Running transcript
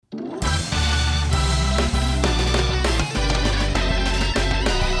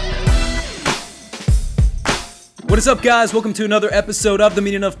What is up, guys? Welcome to another episode of the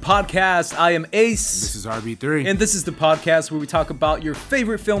Meaning of Podcast. I am Ace. This is RB3. And this is the podcast where we talk about your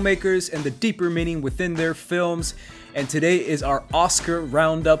favorite filmmakers and the deeper meaning within their films. And today is our Oscar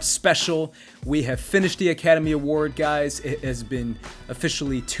Roundup special. We have finished the Academy Award, guys. It has been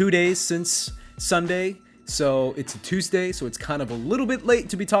officially 2 days since Sunday. So it's a Tuesday, so it's kind of a little bit late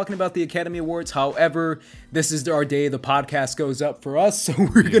to be talking about the Academy Awards. However, this is our day the podcast goes up for us, so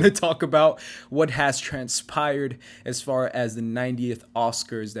we're going to talk about what has transpired as far as the 90th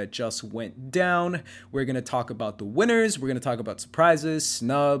Oscars that just went down. We're going to talk about the winners. We're going to talk about surprises,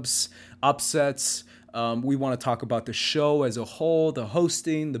 snubs, upsets. We want to talk about the show as a whole, the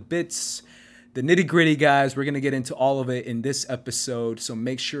hosting, the bits, the nitty-gritty, guys. We're going to get into all of it in this episode, so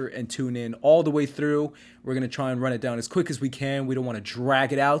make sure and tune in all the way through. We're going to try and run it down as quick as we can. We don't want to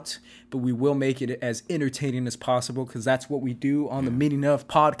drag it out, but we will make it as entertaining as possible because that's what we do on the Meaning of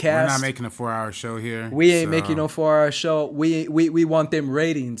Podcast. We're not making a 4-hour show here. We ain't making no 4-hour show. We want them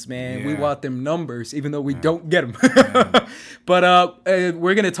ratings, man. Yeah. We want them numbers, even though we don't get them. But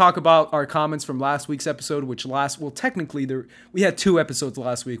we're going to talk about our comments from last week's episode, technically, we had 2 episodes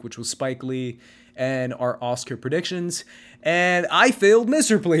last week, which was Spike Lee and our Oscar predictions. And I failed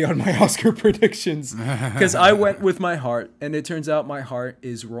miserably on my Oscar predictions because I went with my heart, and it turns out my heart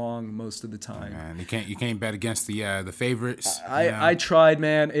is wrong most of the time. Man, you can't bet against the favorites. I tried,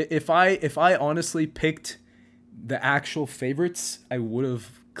 man. If I honestly picked the actual favorites, I would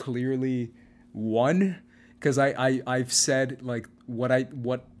have clearly won because I've said like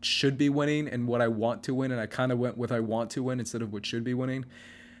what should be winning and what I want to win, and I kind of went with I want to win instead of what should be winning.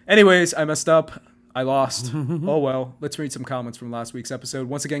 Anyways, I messed up. I lost. Oh well. Let's read some comments from last week's episode.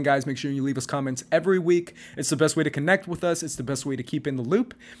 Once again, guys, make sure you leave us comments every week. It's the best way to connect with us. It's the best way to keep in the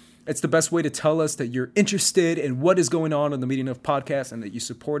loop. It's the best way to tell us that you're interested in what is going on the Meaning of Podcast and that you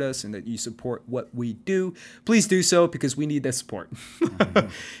support us and that you support what we do. Please do so because we need that support.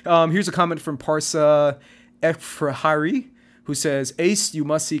 Here's a comment from Parsa Efrahari who says, Ace, you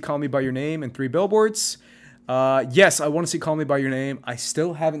must see Call Me By Your Name and 3 Billboards. Yes, I want to see Call Me By Your Name. I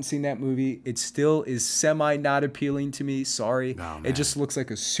still haven't seen that movie. It still is semi not appealing to me. Sorry. No, it just looks like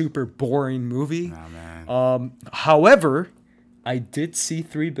a super boring movie. No, man. However, I did see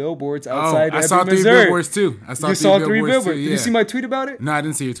 3 Billboards outside I saw 3 Missouri. billboards too. You saw 3 billboards. too, Did you see my tweet about it? No, I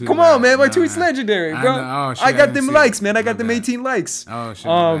didn't see your tweet. Come on, man. My tweet's legendary, bro. Oh, shit, I got didn't them see likes, it. man. I got My them bad. 18 likes. Oh, shit.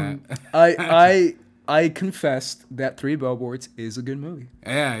 My bad. I confessed that 3 Billboards is a good movie.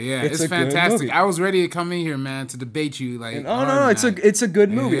 Yeah. It's It's a good fantastic. movie. I was ready to come in here, man, to debate you. Like, No, it's a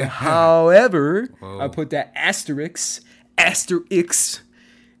good movie. Yeah. However, Whoa. I put that asterisk,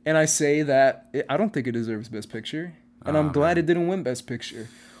 and I say that I don't think it deserves Best Picture, and I'm glad it didn't win Best Picture.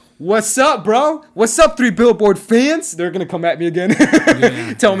 What's up, bro? What's up, 3 Billboard fans? They're gonna come at me again,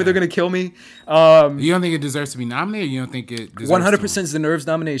 tell me they're gonna kill me. You don't think it deserves to be nominated? Or you don't think it deserves 100% deserves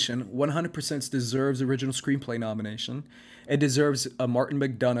nomination. 100% deserves original screenplay nomination. It deserves a Martin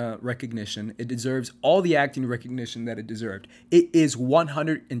McDonagh recognition. It deserves all the acting recognition that it deserved. It is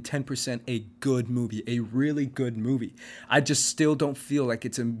 110% a good movie, a really good movie. I just still don't feel like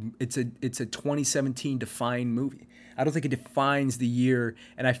it's a 2017 defined movie. I don't think it defines the year,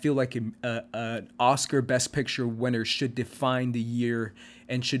 and I feel like an Oscar Best Picture winner should define the year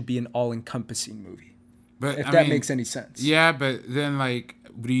and should be an all-encompassing movie. But If that makes any sense. Yeah, but then like,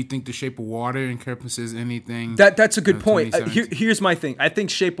 do you think The Shape of Water encompasses anything? That's a good point. 2017? Here's my thing. I think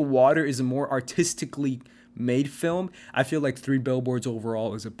Shape of Water is a more artistically made film. I feel like 3 Billboards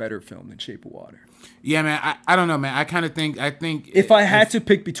overall is a better film than Shape of Water. Yeah, man. I don't know, man. I think If I had to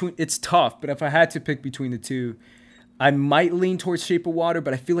pick between, it's tough, but if I had to pick between the two, I might lean towards Shape of Water,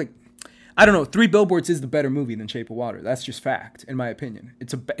 but I feel like, I don't know, 3 Billboards is the better movie than Shape of Water. That's just fact, in my opinion.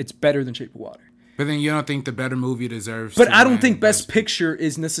 It's better than Shape of Water. But then you don't think the better movie deserves. But to I don't win think Best Picture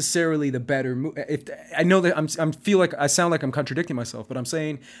is necessarily the better movie. If I know that I feel like I sound like I'm contradicting myself, but I'm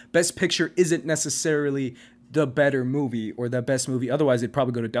saying Best Picture isn't necessarily the better movie or the best movie. Otherwise, it'd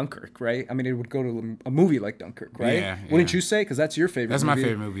probably go to Dunkirk, right? I mean, it would go to a movie like Dunkirk, right? Yeah. Wouldn't you say? Because that's your favorite. That's movie. my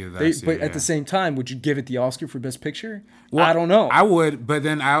favorite movie of that. But at the same time, would you give it the Oscar for Best Picture? Well, I don't know. I would, but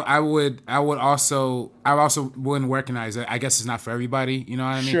then I would also wouldn't recognize it. I guess it's not for everybody. You know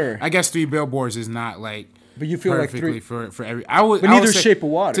what I mean? Sure. I guess 3 Billboards is not like. But you feel perfectly like 3 for every. I would. But I neither would say, Shape of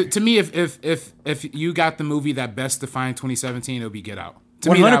Water. To me, if you got the movie that best defined 2017, it'll be Get Out.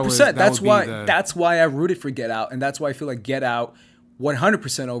 100%. That's That's why I rooted for Get Out, and that's why I feel like Get Out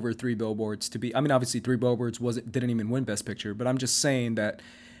 100% over 3 Billboards to be. I mean, obviously 3 Billboards didn't even win Best Picture, but I'm just saying that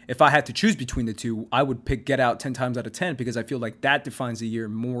if I had to choose between the two, I would pick Get Out 10 times out of 10 because I feel like that defines the year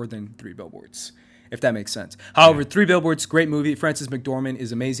more than 3 Billboards. if that makes sense. However, Three Billboards, great movie. Frances McDormand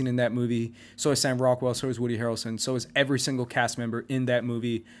is amazing in that movie. So is Sam Rockwell. So is Woody Harrelson. So is every single cast member in that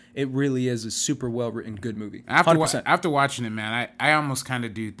movie. It really is a super well-written, good movie. After watching it, man, I almost kind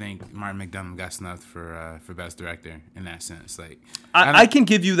of do think Martin McDonagh got snubbed for Best Director in that sense. Like, I can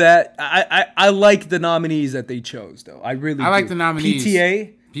give you that. I like the nominees that they chose, though. I really like do. the nominees.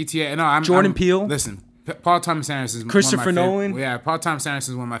 PTA. No, Jordan Peele. Listen, Paul Thomas Anderson is Christopher Nolan. Yeah, Paul Thomas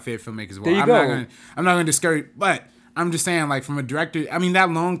Anderson is one of my favorite filmmakers. Well, There you go. I'm not gonna discourage, but I'm just saying, like, from a director, I mean, that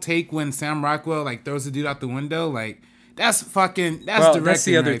long take when Sam Rockwell like throws the dude out the window, like, that's directing. That's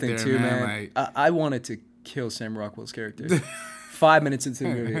the other right thing there, too, man. Like, I wanted to kill Sam Rockwell's character. 5 minutes into the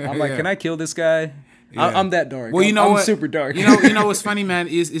movie, I'm like, Yeah. can I kill this guy? Yeah. I'm that dark. Well, you know I'm what? super dark. You know what's funny, man,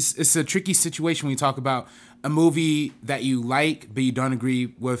 is it's a tricky situation when you talk about a movie that you like but you don't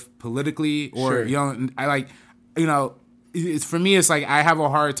agree with politically, or Sure. you know, I like, you know, it's for me. It's like I have a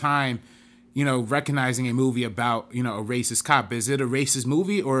hard time, you know, recognizing a movie about, you know, a racist cop. Is it a racist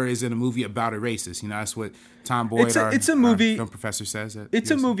movie or is it a movie about a racist? You know, that's what Tom Boyd, It's a movie. our film professor, says.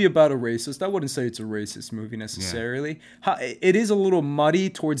 It's a movie about a racist. I wouldn't say it's a racist movie necessarily. It is a little muddy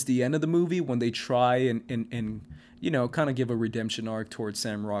towards the end of the movie when they try and you know, kind of give a redemption arc towards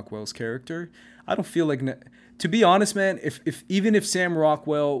Sam Rockwell's character. I don't feel like, to be honest, man, even if Sam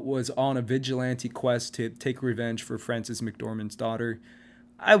Rockwell was on a vigilante quest to take revenge for Frances McDormand's daughter,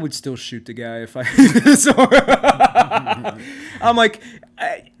 I would still shoot the guy if I. I'm like,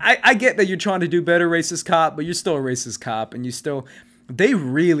 I get that you're trying to do better, racist cop, but you're still a racist cop, and you still. They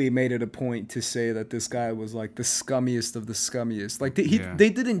really made it a point to say that this guy was like the scummiest of the scummiest. Like they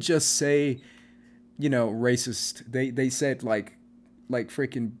didn't just say, you know, racist. They said like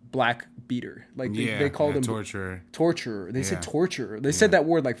freaking black beater. Like they called him torturer. They said torturer. They said that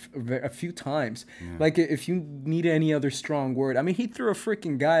word like a few times. Like if you need any other strong word, I mean, he threw a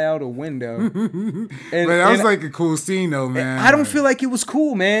freaking guy out a window. But that was like a cool scene though, man. I don't feel like it was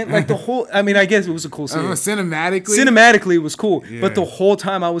cool, man. Like the whole, I mean, I guess it was a cool scene. Cinematically, it was cool. But the whole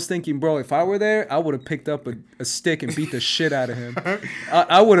time I was thinking, bro, if I were there, I would have picked up a stick and beat the shit out of him.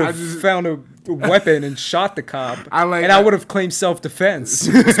 I would have found a weapon and shot the cop. I would have claimed self-defense.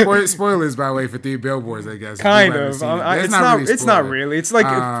 Spoilers, by the way, for Three Billboards, I guess. Kind of. It's not really. It's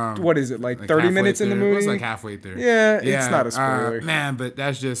like, what is it, like 30 minutes in the movie? It's like halfway through. Yeah, it's not a spoiler. Man, but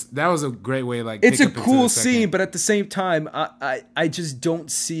that was a great way, like, it's a cool scene, but at the same time, I just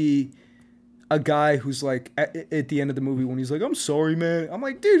don't see a guy who's like at the end of the movie when he's like, I'm sorry, man. I'm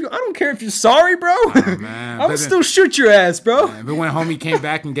like, dude, I don't care if you're sorry, bro. I'm still shoot your ass, bro. Man, but when homie came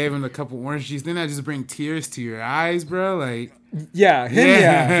back and gave him a couple orange juice, didn't that just bring tears to your eyes, bro? Like,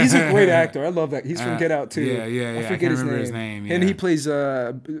 yeah. He's a great actor. I love that. He's from Get Out too. Yeah. I forget his name. Yeah. And he plays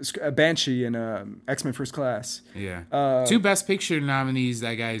a Banshee in X-Men First Class. Yeah. 2 Best Picture nominees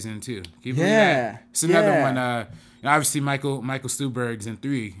that guy's in too. Can you believe that? It's another one. Obviously, Michael Stuhlbarg's in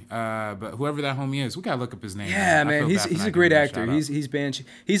 3, but whoever that homie is, we gotta look up his name. Yeah, man, he's a great actor. He's Banshee.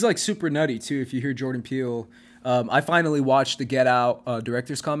 He's like super nutty too. If you hear Jordan Peele, I finally watched the Get Out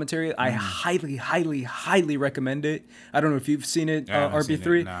director's commentary. I highly recommend it. I don't know if you've seen it,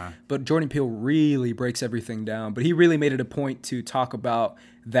 RB3, but Jordan Peele really breaks everything down. But he really made it a point to talk about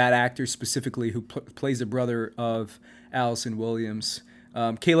that actor specifically who plays the brother of Allison Williams.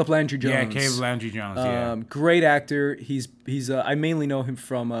 Caleb Landry Jones. Yeah, Caleb Landry Jones. Great actor. He's I mainly know him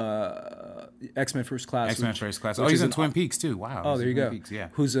from X-Men First Class. Oh, he's in Twin Peaks too. Wow. Oh, there you go. Peaks, yeah.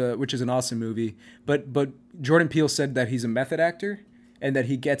 Which is an awesome movie. But Jordan Peele said that he's a method actor and that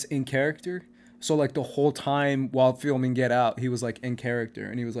he gets in character. So like the whole time while filming Get Out, he was like in character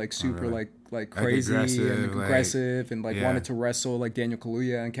and he was like super like crazy and aggressive and wanted to wrestle like Daniel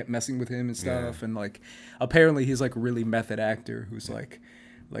Kaluuya and kept messing with him and stuff. And like apparently he's like a really method actor who's like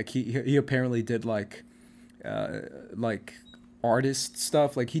he apparently did like artist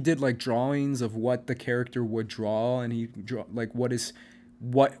stuff. Like he did like drawings of what the character would draw, and he draw like what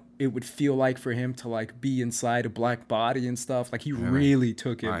it would feel like for him to like be inside a black body and stuff. Like he really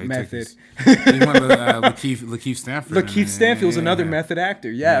took it method. He's one of the Lakeith Stanfield. Lakeith Stanfield's another method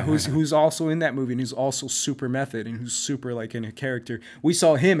actor, who's also in that movie and who's also super method and who's super like in a character. We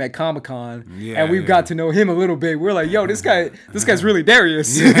saw him at Comic-Con and we got to know him a little bit. We're like, yo, this guy's really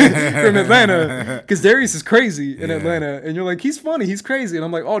Darius from Atlanta, because Darius is crazy in Atlanta, and you're like, he's funny, he's crazy, and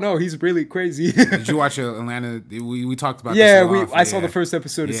I'm like, oh no, he's really crazy. Did you watch Atlanta? We talked about this I saw the first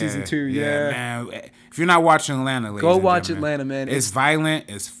episode of season 2. Man. If you're not watching Atlanta, go watch Atlanta, man. It's violent,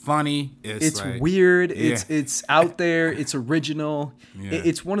 it's funny, it's like, weird, it's out there, it's original.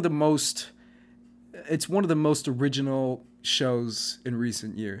 It's one of the most original shows in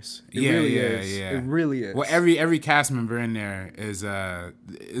recent years. It Yeah, really yeah, is. yeah. It really is. Well, every cast member in there is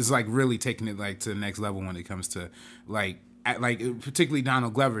like really taking it like to the next level when it comes to like particularly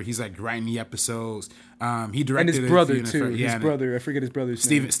Donald Glover. He's like writing the episodes. He directed and his brother a few too. in the His brother, I forget his brother's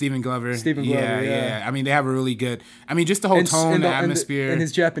name. Stephen Glover. Stephen Glover, yeah. I mean, they have a really good. I mean, just the whole tone, the atmosphere, and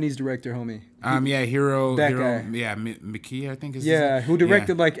his Japanese director, homie. Hiro. That Hiro, guy. yeah, Miki, I think is. Yeah, his name. who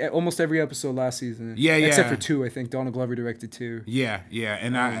directed like almost every episode last season. Yeah, yeah. Except for 2, I think. Donald Glover directed 2. Yeah, yeah,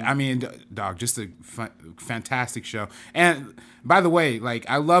 and I mean, dog, just a fantastic show. And by the way, like,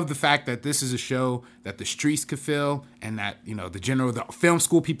 I love the fact that this is a show that the streets could feel, and that the film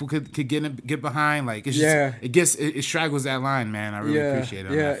school people could get behind. Like, it's just it straggles that line, man. I really appreciate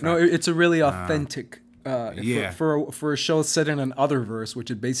it. Yeah, no, it's a really authentic. For a show set in an otherverse,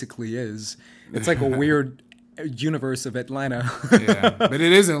 which it basically is, it's like a weird universe of Atlanta. Yeah, but it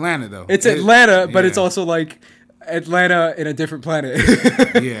is Atlanta though. It's Atlanta, but it's also like Atlanta in a different planet.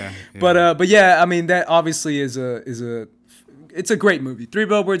 Yeah. But yeah, I mean that obviously is it's a great movie. 3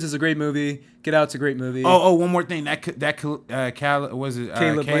 Billboards is a great movie. Get Out's a great movie. Oh, one more thing. Caleb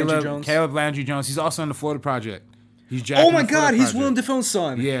Landry Jones. Caleb Landry Jones. He's also in the Florida Project. He's Jack. Oh my God, he's Willem Dafoe's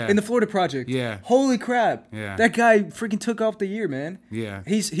son. Yeah. In the Florida Project. Yeah. Holy crap. Yeah. That guy freaking took off the year, man. Yeah.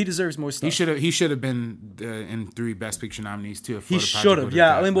 He deserves more stuff. He should have been in 3 Best Picture nominees too. He should have.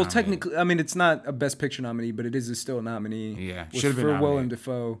 Yeah. I mean, well, technically, I mean, it's not a Best Picture nominee, but it is still a nominee. Yeah. Should have been for Willem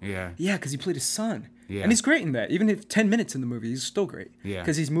Dafoe. Yeah. Yeah, because he played his son. Yeah. And he's great in that. Even if 10 minutes in the movie, he's still great. Yeah.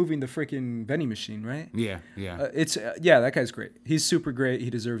 Because he's moving the freaking vending machine, right? Yeah. Yeah. That guy's great. He's super great. He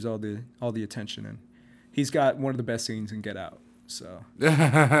deserves all the attention, and he's got one of the best scenes in Get Out. So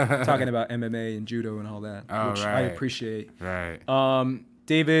talking about MMA and judo and all that, which I appreciate. Right.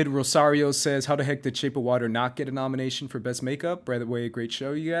 David Rosario says, "How the heck did Shape of Water not get a nomination for Best Makeup? By the way, great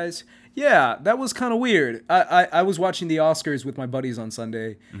show, you guys." Yeah, that was kind of weird. I was watching the Oscars with my buddies on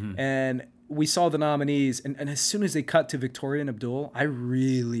Sunday, and we saw the nominees, and as soon as they cut to Victoria and Abdul, I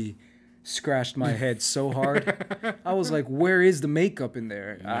really scratched my head so hard. I was like, where is the makeup in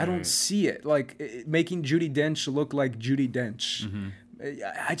there? Right. I don't see it. Like making Judi Dench look like Judi Dench.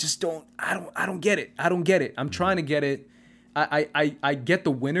 I just don't get it. I don't get it. I'm trying to get it. I get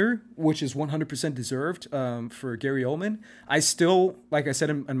the winner, which is 100% deserved for Gary Oldman. I still, like I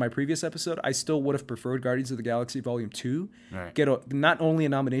said in my previous episode, I still would have preferred Guardians of the Galaxy Volume 2. Right. Get not only a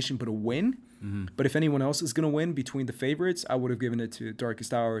nomination, but a win. But if anyone else is going to win between the favorites, I would have given it to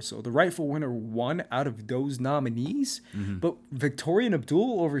Darkest Hour. So the rightful winner won out of those nominees. But Victoria and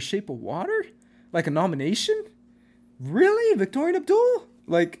Abdul over Shape of Water? Like a nomination? Really? Victoria and Abdul?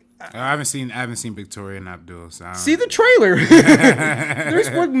 Like... I haven't seen Victoria and Abdul. So see the trailer.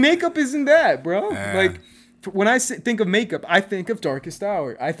 There's what makeup isn't that, bro. Like when I think of makeup, I think of Darkest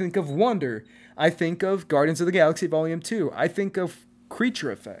Hour. I think of Wonder. I think of Guardians of the Galaxy Volume 2. I think of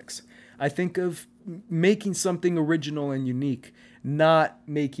creature effects. I think of making something original and unique, not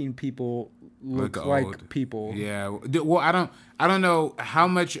making people look like people. Yeah. Well, I don't know how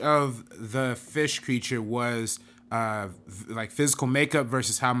much of the fish creature was like physical makeup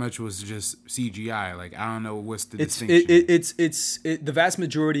versus how much was just CGI. Like, I don't know what's the distinction. It's the vast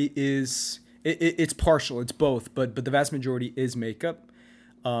majority is it's partial. It's both, but the vast majority is makeup.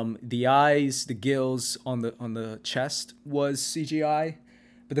 The eyes, the gills on the chest was CGI,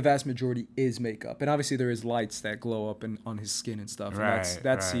 but the vast majority is makeup. And obviously there is lights that glow up on his skin and stuff. Right, and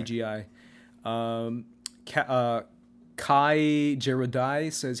that's CGI. Kai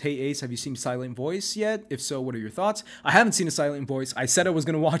Gerodai says, "Hey Ace, have you seen Silent Voice yet? If so, what are your thoughts?" I haven't seen A Silent Voice. I said I was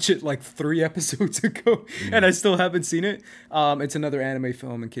going to watch it like 3 episodes ago, and I still haven't seen it. It's another anime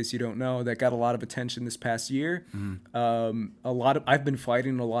film, in case you don't know, that got a lot of attention this past year. I've been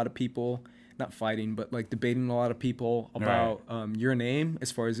fighting a lot of people. Not fighting, but like debating a lot of people about Your Name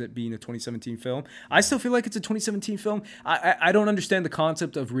as far as it being a 2017 film. I still feel like it's a 2017 film. I don't understand the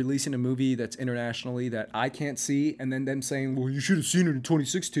concept of releasing a movie that's internationally that I can't see, and then them saying, well, you should have seen it in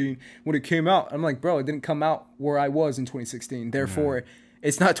 2016 when it came out. I'm like, bro, it didn't come out where I was in 2016. Therefore,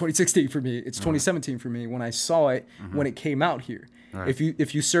 it's not 2016 for me. It's 2017 for me when I saw it when it came out here. Right.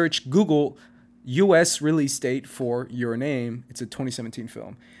 If you search Google U.S. release date for Your Name, it's a 2017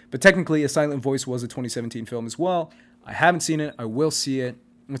 film. But technically, A Silent Voice was a 2017 film as well. I haven't seen it. I will see it.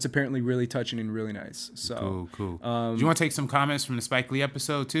 It's apparently really touching and really nice. So cool. Do you want to take some comments from the Spike Lee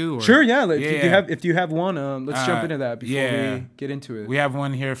episode too? Or? Sure, yeah. If you have one, let's jump into that before we get into it. We have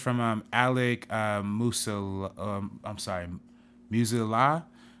one here from Alec Musila.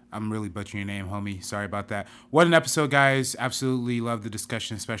 I'm really butchering your name, homie. Sorry about that. What an episode, guys. Absolutely love the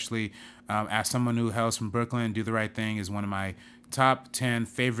discussion, especially as someone who hails from Brooklyn. Do the Right Thing is one of my top 10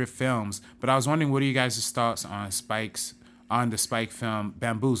 favorite films. But I was wondering, what are you guys' thoughts on Spike's on the Spike film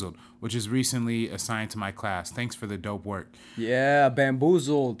Bamboozled, which is recently assigned to my class. Thanks for the dope work. Yeah,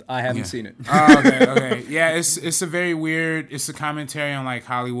 Bamboozled. I haven't seen it. Oh, okay. Yeah, it's a very weird. It's a commentary on like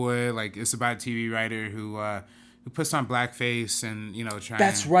Hollywood. Like it's about a TV writer who puts on blackface and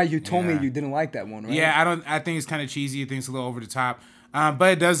That's right. You told me you didn't like that one, right? Yeah, I think it's kind of cheesy. I think it's a little over the top.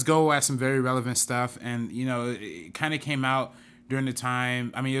 But it does go at some very relevant stuff, and it kind of came out during the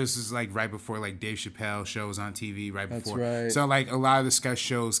time. I mean, it was just like right before like Dave Chappelle show was on TV right before. That's right. So like a lot of the sketch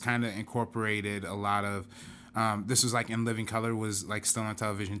shows kind of incorporated a lot of. This was like In Living Color was like still on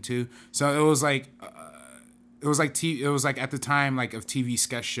television too. So it was like. It was like at the time like of TV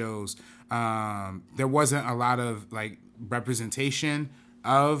sketch shows. There wasn't a lot of like representation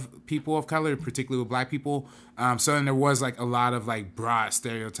of people of color, particularly with black people. So then there was like a lot of like broad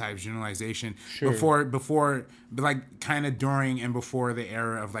stereotypes, generalization before like kind of during and before the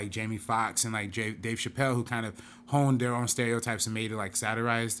era of like Jamie Foxx and like Dave Chappelle, who kind of honed their own stereotypes and made it like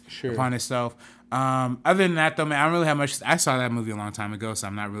satirized upon itself. Other than that though, man, I don't really have much. I saw that movie a long time ago, so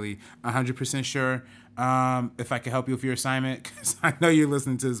I'm not really 100% sure. If I can help you with your assignment, because I know you're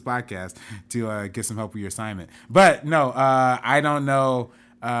listening to this podcast to get some help with your assignment. But no, I don't know.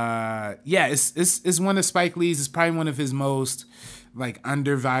 It's one of Spike Lee's. It's probably one of his most like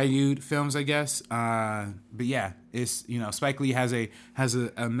undervalued films, I guess. But yeah, it's Spike Lee has a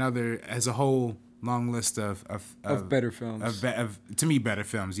whole long list of better films. Of to me better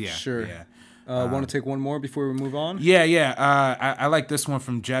films. Yeah, sure. Yeah. Want to take one more before we move on? Yeah. I like this one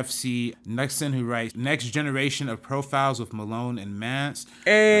from Jeff C. Nexon, who writes, Next Generation of Profiles with Malone and Mance.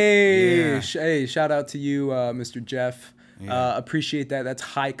 Hey, shout out to you, Mr. Jeff. Yeah. Appreciate that. That's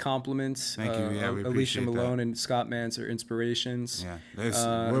high compliments. Thank you. Yeah, we Alicia appreciate Malone that. And Scott Mance are inspirations. Yeah,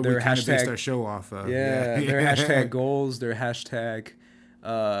 what we kind of based our show off of. Yeah, their hashtag goals, their hashtag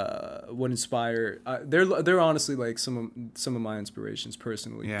what inspire. They're honestly like some of my inspirations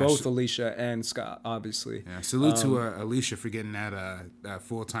personally. Yeah, both Alicia and Scott, obviously. Yeah, salute to Alicia for getting that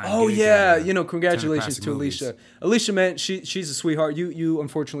full time. Oh yeah, congratulations to Alicia. Alicia, man, she's a sweetheart. You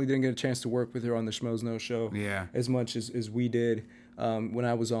unfortunately didn't get a chance to work with her on the Schmoes Know show. Yeah, as much as we did. When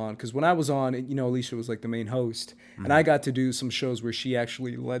I was on, because when I was on, Alicia was like the main host, and I got to do some shows where she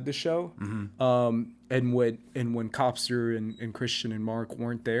actually led the show. And when Copster and Christian and Mark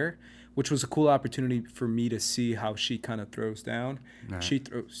weren't there, which was a cool opportunity for me to see how she kind of throws down. Right. She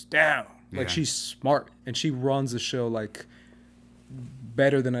throws down like she's smart, and she runs the show like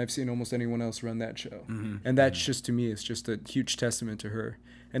better than I've seen almost anyone else run that show. And that's just, to me, it's just a huge testament to her.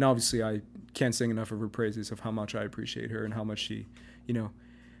 And obviously, I can't sing enough of her praises of how much I appreciate her and how much she,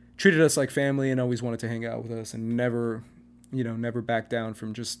 treated us like family and always wanted to hang out with us and never back down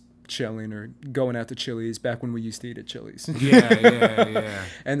from just chilling or going out to Chili's back when we used to eat at Chili's. Yeah.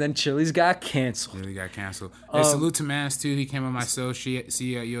 And then Chili's got canceled. Really got canceled. Salute to Mance too. He came on my associate at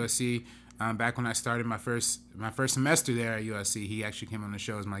USC. Back when I started my first semester there at USC, he actually came on the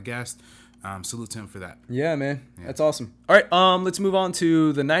show as my guest. Salute to him for that. Yeah, man. Yeah. That's awesome. All right, let's move on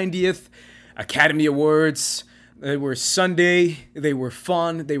to the 90th Academy Awards. They were Sunday. They were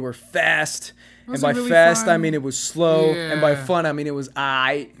fun. They were fast. And by really fast, fun? I mean it was slow. Yeah. And by fun, I mean it was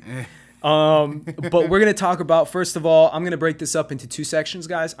aight. But we're going to talk about, first of all, I'm going to break this up into two sections,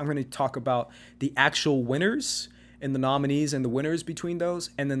 guys. I'm going to talk about the actual winners and the nominees and the winners between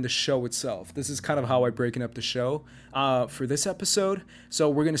those, and then the show itself. This is kind of how I'm breaking up the show for this episode. So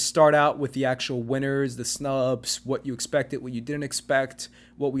we're going to start out with the actual winners, the snubs, what you expected, what you didn't expect,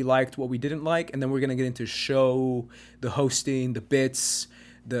 what we liked, what we didn't like, and then we're going to get into show, the hosting, the bits,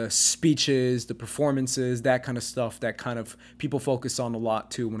 the speeches, the performances, that kind of stuff that kind of people focus on a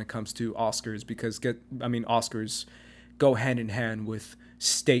lot too when it comes to Oscars, because Oscars go hand in hand with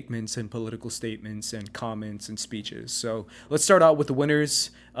statements and political statements and comments and speeches. So let's start out with the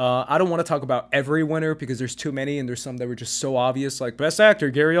winners. I don't want to talk about every winner because there's too many, and there's some that were just so obvious, like Best Actor,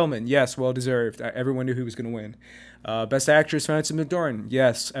 Gary Oldman. Yes, well-deserved. Everyone knew who was going to win. Best Actress, Frances McDormand.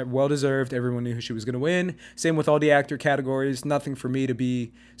 Yes, well-deserved. Everyone knew who she was going to win. Same with all the actor categories. Nothing for me to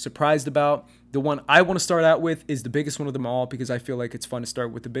be surprised about. The one I want to start out with is the biggest one of them all because I feel like it's fun to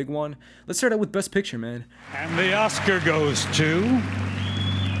start with the big one. Let's start out with Best Picture, man. And the Oscar goes to...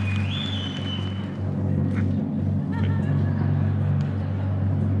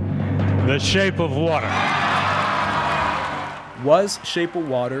 The Shape of Water. Was Shape of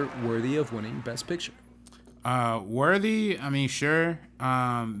Water worthy of winning Best Picture? Worthy? I mean, sure. But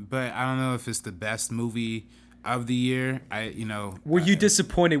I don't know if it's the best movie of the year. Were you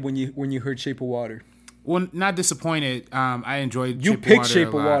disappointed when you heard Shape of Water? Well, not disappointed. I enjoyed. You Shape of picked Water Shape a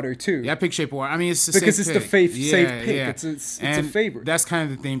of lot. Water too. Yeah, I picked Shape of Water. I mean, it's the because safe it's the pick. safe pick. Yeah. It's a favorite. That's kind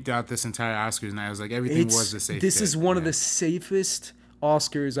of the theme throughout this entire Oscars night. I was like, everything was the safe pick. This is one of the safest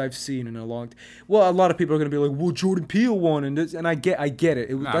Oscars I've seen in a long time. Well, a lot of people are going to be like, well, Jordan Peele won, and I get it.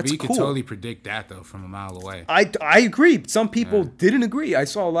 Nah, That's but you cool. could totally predict that, though, from a mile away. I agree. Some people didn't agree. I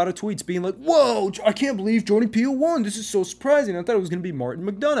saw a lot of tweets being like, whoa, I can't believe Jordan Peele won. This is so surprising. I thought it was going to be Martin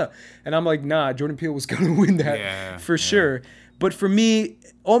McDonagh. And I'm like, nah, Jordan Peele was going to win that for sure. But for me,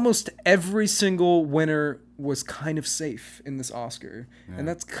 almost every single winner was kind of safe in this Oscar. And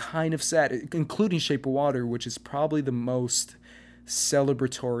that's kind of sad, including Shape of Water, which is probably the most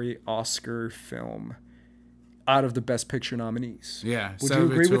celebratory Oscar film out of the Best Picture nominees. Yeah, would you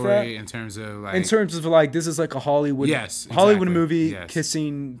agree with that? In terms of this is like a Hollywood movie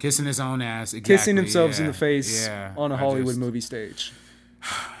kissing his own ass, kissing themselves in the face on a Hollywood movie stage.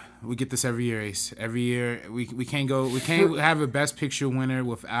 We get this every year, Ace. Every year we can't have a Best Picture winner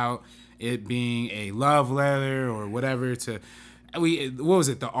without it being a love letter or whatever to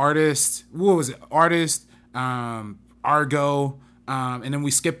Artist, Argo. And then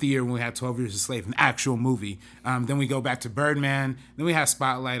we skipped the year when we had 12 Years a Slave, an actual movie. Then we go back to Birdman. Then we have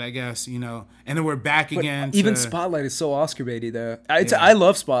Spotlight, I guess, and then we're back again. Even Spotlight is so Oscar baity, though. I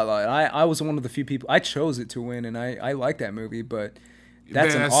love Spotlight. I was one of the few people. I chose it to win, and I like that movie, but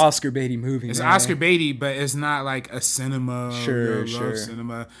that's an Oscar baity movie. It's man. Oscar baity, but it's not like a cinema. Sure.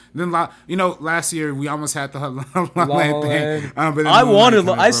 Cinema. Then last year we almost had the La La Land thing. But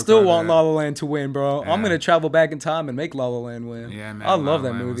I still want La La Land to win, bro. Yeah. I'm gonna travel back in time and make La La Land win. Yeah, man. I love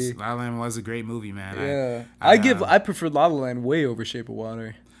that movie. La La Land was a great movie, man. Yeah, I prefer La La Land way over Shape of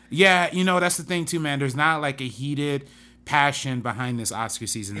Water. Yeah, that's the thing too, man. There's not like a heated passion behind this Oscar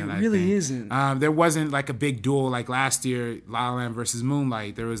season. It really isn't. There wasn't like a big duel like last year, La La Land versus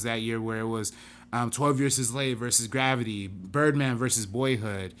Moonlight. There was that year where it was 12 Years a Slave versus Gravity, Birdman versus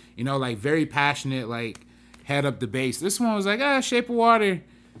Boyhood. Like very passionate, like head up debates. This one was like, Shape of Water.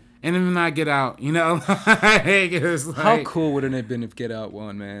 And then not Get Out, How cool wouldn't it have been if Get Out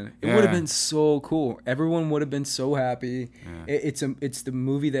won, man? It would have been so cool. Everyone would have been so happy. Yeah. It's the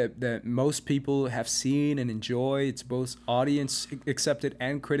movie that most people have seen and enjoy. It's both audience accepted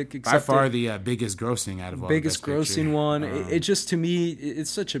and critic accepted. By far the biggest grossing out of all. Biggest grossing one. It just, to me,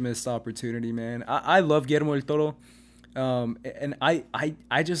 it's such a missed opportunity, man. I love Guillermo del Toro, and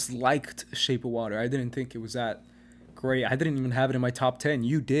I just liked Shape of Water. I didn't think it was that great. I didn't even have it in my top 10.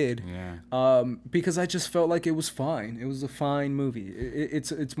 You did. Yeah. Because I just felt like it was fine. It was a fine movie.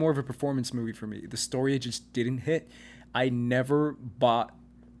 It's more of a performance movie for me. The story just didn't hit. I never bought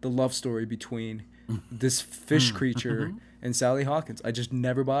the love story between this fish creature and Sally Hawkins. I just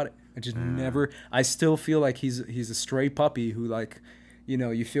never bought it. I just never. I still feel like he's a stray puppy who, like,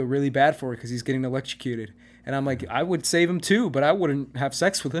 you feel really bad for it because he's getting electrocuted. And I'm like, I would save him too, but I wouldn't have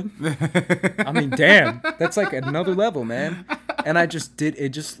sex with him. I mean, damn, that's like another level, man. And it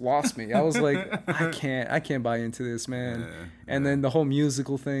just lost me. I was like, I can't buy into this, man. And then the whole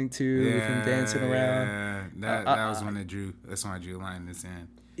musical thing too, with him dancing around. That was when that's when I drew a line in the sand.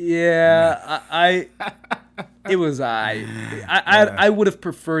 Yeah, it was I would have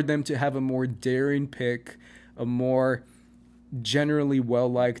preferred them to have a more daring pick, a more generally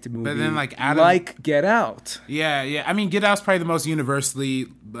well-liked movie, but then Get Out. Yeah. I mean, Get Out's probably the most universally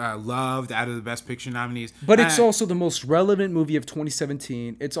loved out of the Best Picture nominees. But it's also the most relevant movie of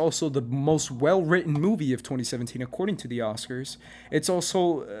 2017. It's also the most well-written movie of 2017, according to the Oscars. It's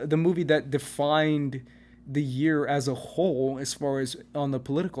also the movie that defined the year as a whole, as far as on the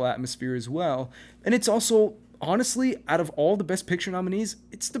political atmosphere as well. And it's also, honestly, out of all the Best Picture nominees,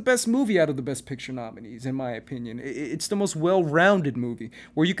 it's the best movie out of the Best Picture nominees, in my opinion. It's the most well-rounded movie,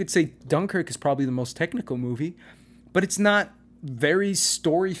 where you could say Dunkirk is probably the most technical movie, but it's not very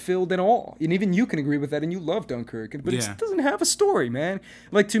story-filled at all. And even you can agree with that, and you love Dunkirk. But it doesn't have a story, man.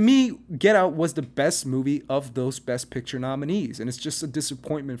 Like, to me, Get Out was the best movie of those Best Picture nominees, and it's just a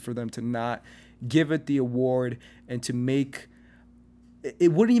disappointment for them to not give it the award and to make...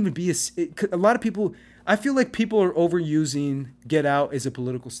 It wouldn't even be a lot of people... I feel like people are overusing Get Out as a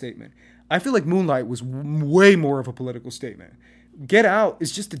political statement. I feel like Moonlight was way more of a political statement. Get Out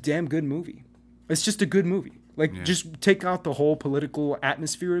is just a damn good movie. It's just a good movie. Just take out the whole political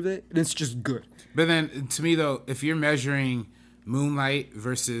atmosphere of it, and it's just good. But then, to me, though, if you're measuring Moonlight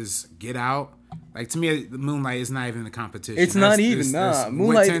versus Get Out, like, to me, Moonlight is not even a competition. It's not even.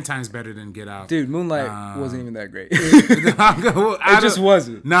 Moonlight 10 times better than Get Out. Dude, Moonlight wasn't even that great. It just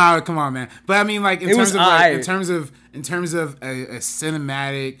wasn't. Nah, come on, man. But I mean, like, in terms in terms of a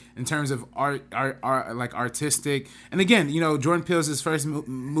cinematic, in terms of art, like artistic. And again, Jordan Peele's his first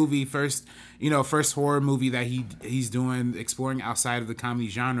movie, first horror movie that he's doing, exploring outside of the comedy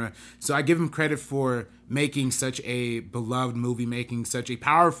genre. So I give him credit for making such a beloved movie, making such a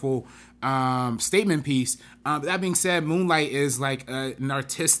powerful statement piece. That being said, Moonlight is like an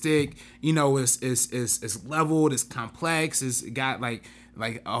artistic, is leveled, is complex, it's got like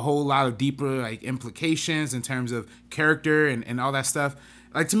a whole lot of deeper like implications in terms of character and all that stuff.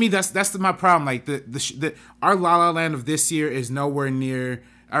 Like, to me, that's my problem. Like our La La Land of this year is nowhere near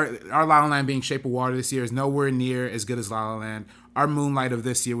our La La Land being Shape of Water this year is nowhere near as good as La La Land. Our Moonlight of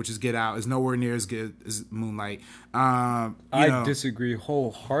this year, which is Get Out, is nowhere near as good as Moonlight. I disagree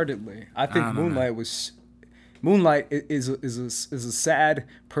wholeheartely. I think Moonlight is a sad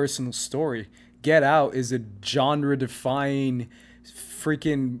personal story. Get Out is a genre-defying,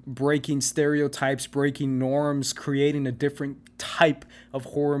 freaking breaking stereotypes, breaking norms, creating a different type of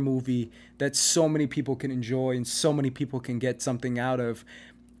horror movie that so many people can enjoy and so many people can get something out of.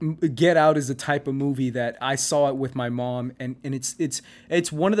 Get Out is the type of movie that I saw it with my mom, and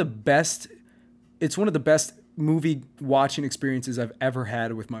it's one of the best movie watching experiences I've ever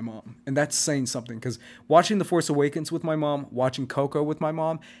had with my mom. And that's saying something, because watching The Force Awakens with my mom, watching Coco with my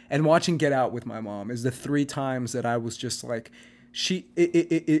mom, and watching Get Out with my mom is the 3 times that I was just like, she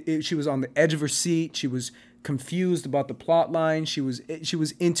was on the edge of her seat. She was confused about the plot line. She was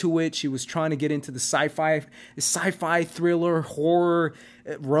into it. She was trying to get into the sci-fi thriller, horror,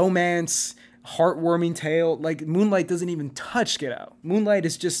 romance, heartwarming tale. Like, Moonlight doesn't even touch Get Out. Moonlight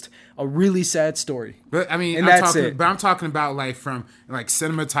is just a really sad story. But I mean, I'm talking about like from like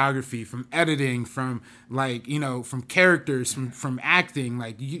cinematography, from editing, from like, from characters, from acting.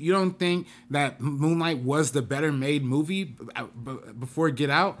 Like, you don't think that Moonlight was the better made movie before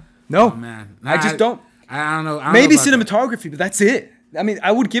Get Out? No, oh, man. I just don't. I don't know. Maybe cinematography, but that's it. I mean,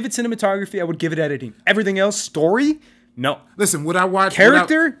 I would give it cinematography. I would give it editing. Everything else, story, no. Listen, would I watch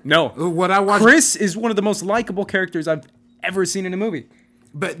character? No. Would I watch? Chris is one of the most likable characters I've ever seen in a movie.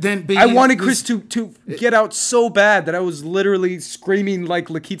 But I wanted Chris to get out so bad that I was literally screaming like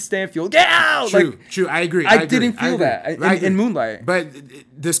Lakeith Stanfield, "Get out!" True. I agree. I didn't feel that in Moonlight. But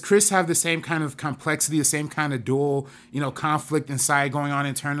does Chris have the same kind of complexity, the same kind of dual, conflict inside going on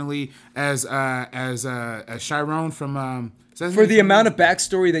internally as Chiron from? For the amount of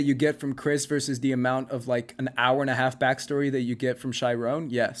backstory that you get from Chris versus the amount of like an hour and a half backstory that you get from Chiron,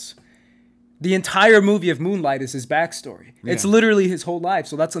 yes. The entire movie of Moonlight is his backstory. Yeah. It's literally his whole life.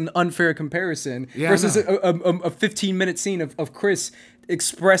 So that's an unfair comparison versus a 15-minute scene of Chris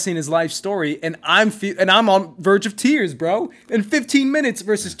expressing his life story, and I'm on verge of tears, bro. In 15 minutes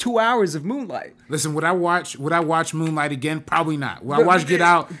versus 2 hours of Moonlight. Listen, would I watch Moonlight again? Probably not. Would I watch Get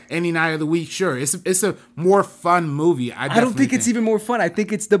Out any night of the week? Sure. It's a more fun movie. I don't think it's even more fun. I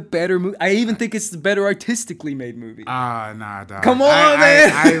think it's the better movie. I even think it's the better artistically made movie. Nah, dog. Come on,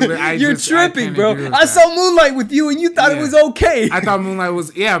 man. You're tripping, bro. I saw Moonlight with you, and you thought it was okay. I thought Moonlight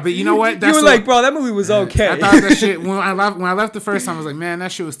was, but you know what? You were like, bro, that movie was okay. I thought that shit, when I left the first time, I was like, man,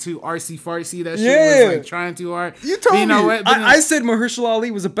 that shit was too artsy-fartsy. That shit was like trying too hard. You told me. What? I said Mahershala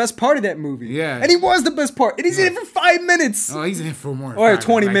Ali was the best part of that movie. Yeah. And he was the best part. And he's in it for 5 minutes. Oh, he's in it for more. Or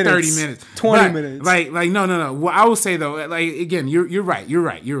 20 minutes. 30 minutes. 20 minutes. Like, no. Well, I will say, though, like, again, you're right.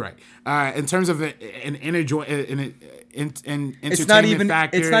 In terms of an entertainment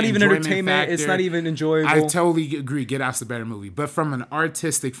factor. It's not even entertainment. Factor, it's not even enjoyable. I totally agree. Get Out's the better movie. But from an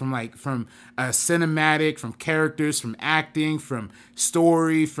artistic, from a cinematic, from characters, from acting, from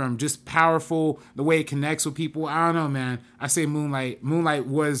story, from just powerful, the way it connects with people, I don't know, man. I say Moonlight. Moonlight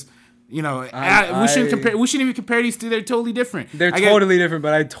was... we shouldn't even compare these two. They're totally different. They're totally different,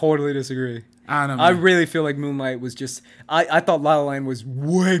 but I totally disagree. I don't know. I really feel like Moonlight was just... I thought La La Land was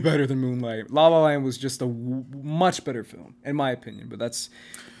way better than Moonlight. La La Land was just a much better film, in my opinion. But let's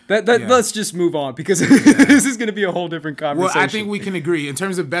just move on, because this is going to be a whole different conversation. Well, I think we can agree. In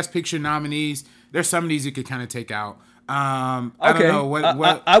terms of Best Picture nominees, there's some of these you could kind of take out. I don't know what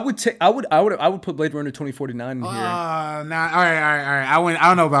I would put Blade Runner 2049 in here. All right. I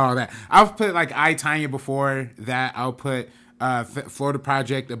don't know about all that. I'll put like I, Tonya before that. I'll put Florida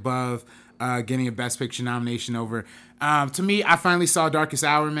Project above getting a Best Picture nomination over. To me, I finally saw Darkest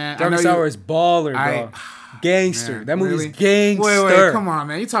Hour, man. Darkest Hour is baller, bro. Gangster. Man, that movie's gangster. Wait, come on,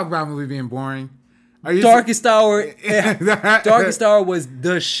 man. You talk about a movie being boring. Darkest Hour was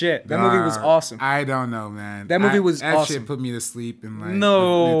the shit. That movie was awesome. I don't know, man. That movie was awesome. That shit put me to sleep in the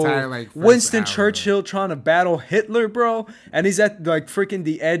entire Winston hour, Churchill trying to battle Hitler, bro, and he's at like freaking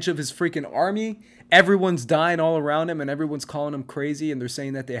the edge of his freaking army, everyone's dying all around him and everyone's calling him crazy and they're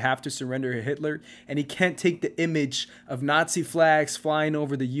saying that they have to surrender to Hitler and he can't take the image of Nazi flags flying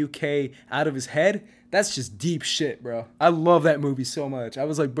over the UK out of his head. That's just deep shit, bro. I love that movie so much. I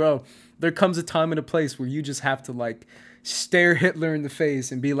was like, bro, there comes a time and a place where you just have to like stare Hitler in the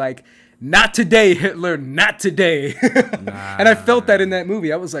face and be like, not today, Hitler, not today. And I felt that in that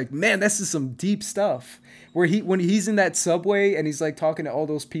movie. I was like, man, this is some deep stuff. Where when he's in that subway and he's like talking to all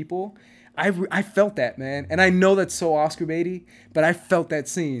those people, I felt that, man. And I know that's so Oscar baity, but I felt that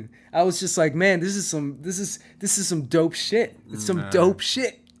scene. I was just like, man, this is some dope shit. It's some dope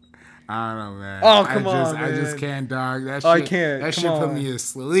shit. I don't know, man. Oh, come on, man. I just can't, dog. That shit, I can't. That Come shit put on. me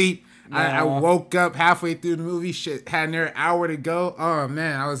asleep. I woke up halfway through the movie. Shit, had near an hour to go. Oh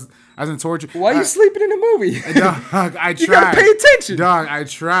man, I was in torture. Why are you sleeping in the movie? Dog, I tried. You gotta pay attention. Dog, I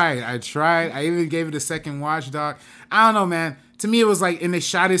tried. I even gave it a second watch, dog. I don't know, man. To me, it was like, and they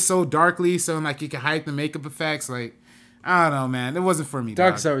shot it so darkly, so like you could hide the makeup effects. Like, I don't know, man. It wasn't for me.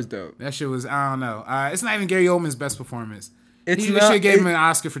 Darkest dog. Hour was dope. That shit was, I don't know. It's not even Gary Oldman's best performance. They should not- have gave him an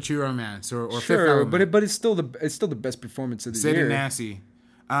Oscar for True Romance or Fifth Sure, Element. but it's still the best performance of the Sid year. and Nancy.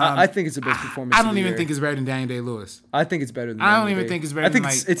 I think it's the best performance. I don't of the even year. think it's better than Daniel Day-Lewis. I think it's better than. I don't Daniel even Day. think it's better I think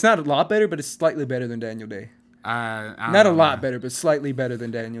than, it's not a lot better, but it's slightly better than Daniel Day. I don't Not a know, lot man. better, but slightly better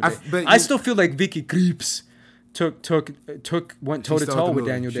than Daniel Day. but I you- still feel like Vicky Krieps went toe to stole toe the with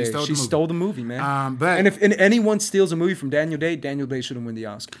movie. Daniel She Day. stole the She movie. stole the movie, man. But and if anyone steals a movie from Daniel Day shouldn't win the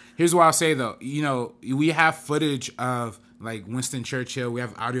Oscar. here's what I'll say though. You know, we have footage of like Winston Churchill. We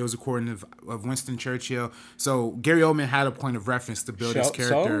have audios recording of Winston Churchill. So Gary Oldman had a point of reference to build his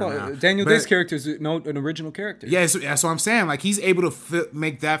character. around. Daniel But- Day's character is an original character. Yeah, that's what I'm saying. Like he's able to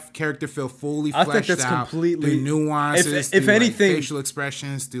make that character feel fully I fleshed think that's out completely- through nuances, if through, anything- like, facial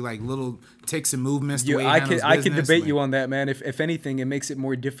expressions, through like little ticks and movements. The way he I handles could business, debate like- you on that, man. If anything, it makes it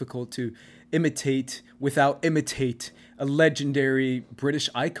more difficult to imitate a legendary British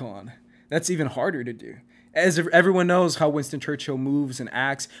icon. That's even harder to do. As everyone knows how Winston Churchill moves and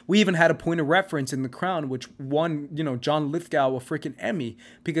acts. We even had a point of reference in The Crown, which won, John Lithgow a freaking Emmy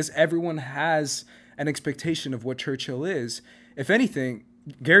because everyone has an expectation of what Churchill is. If anything,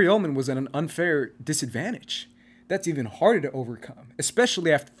 Gary Oldman was at an unfair disadvantage. That's even harder to overcome,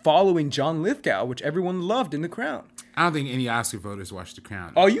 especially after following John Lithgow, which everyone loved in The Crown. I don't think any Oscar voters watched The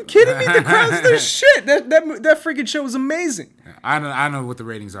Crown. Are you kidding me? The Crown's their shit. That freaking show is amazing. I don't know what the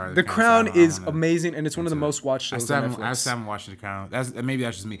ratings are. of The Crown so I don't is know. amazing, and it's one of the most watched I shows still on haven't, I Netflix. still haven't watched The Crown. Maybe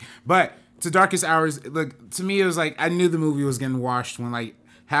that's just me. But to Darkest Hours, look, to me it was like I knew the movie was getting washed when like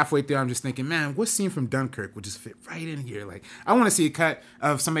halfway through I'm just thinking, man, what scene from Dunkirk would just fit right in here? Like I want to see a cut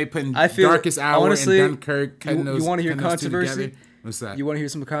of somebody putting I feel Darkest Hour honestly, and Dunkirk. Cutting you those, want to hear cutting those two controversy? together. What's that? You want to hear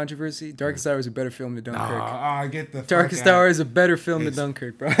some controversy? Darkest Hour is a better film than Oh, Dunkirk. get the fuck Darkest out. Hour is a better film than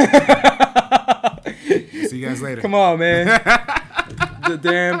Dunkirk, bro. See you guys later. Come on, man. The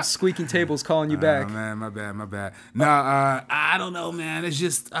damn squeaking table's calling you back. Oh man, my bad. No, I don't know, man. It's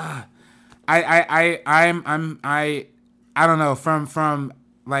just I don't know from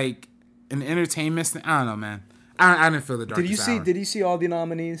like an entertainment. I don't know, man. I didn't feel the Darkest Hour. Did you see all the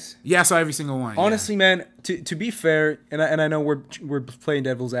nominees? Yeah, I saw every single one. Honestly, man, to be fair, and I know we're playing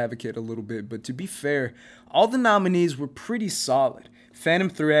devil's advocate a little bit, but to be fair, all the nominees were pretty solid. Phantom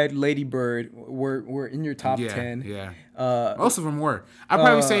Thread, Lady Bird were in your top 10. Yeah. Most of them were. I'd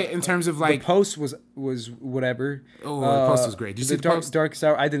probably say in terms of The like. Post was whatever. Oh, The Post was great. Did you see The Post? Darkest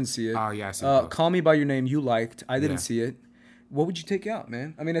Hour? I didn't see it. Oh, yeah, I see The Post. Call Me by Your Name. You liked. I didn't Yeah. see it. What would you take out,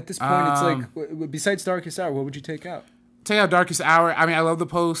 man? I mean, at this point, it's like besides Darkest Hour, what would you take out? Take out Darkest Hour. I mean, I love The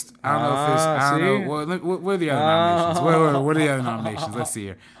Post. I don't know if it's. I don't see? know. What are the other nominations? What are the other nominations? Let's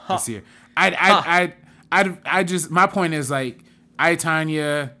see here. I just my point is like I,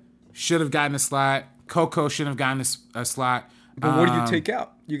 Tanya should have gotten a slot. Coco should have gotten a slot. But what do you take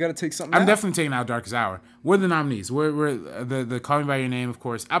out? You got to take something I'm out. definitely taking out Darkest Hour. What are the nominees? We're the Call Me by Your Name, of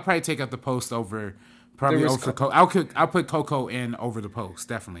course. I'll probably take out The Post over. Probably There was over Coco. I'll put Coco in over The Post,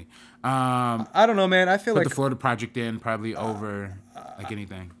 definitely. I don't know, man. I feel Put like the Florida Project in probably over like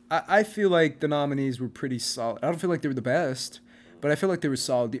anything. I feel like the nominees were pretty solid. I don't feel like they were the best, but I feel like they were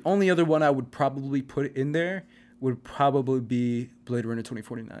solid. The only other one I would probably put in there would probably be Blade Runner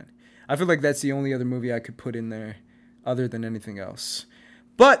 2049. I feel like that's the only other movie I could put in there other than anything else.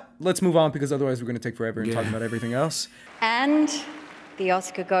 But let's move on because otherwise we're going to take forever and talk about everything else. And the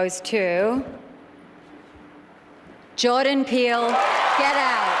Oscar goes to Jordan Peele, Get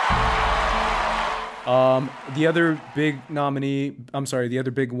Out. The other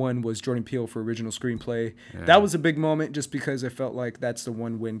big one was Jordan Peele for original screenplay. Yeah. That was a big moment just because I felt like that's the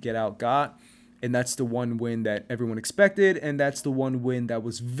one win Get Out got. and that's the one win that everyone expected, and that's the one win that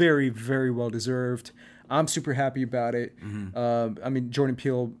was very, very well deserved. I'm super happy about it. I mean, Jordan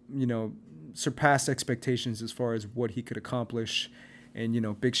Peele, surpassed expectations as far as what he could accomplish.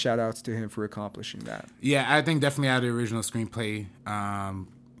 And, big shout outs to him for accomplishing that. Yeah, I think definitely out of the original screenplay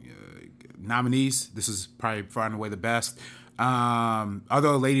nominees, this is probably far and away the best.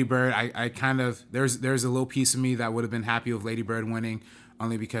 Although Lady Bird, I kind of, there's a little piece of me that would have been happy with Lady Bird winning,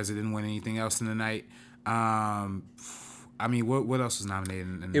 only because it didn't win anything else in the night. I mean, what else was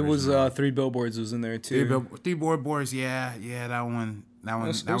nominated? It was Three Billboards was in there too. Three Billboards, yeah, that one. That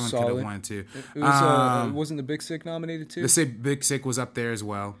one could have won too. Wasn't the Big Sick nominated too? The Big Sick was up there as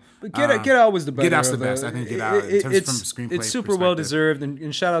well. But Get Out was the better. Get Out's the best. I think Get Out in terms from screenplay. It's super well deserved,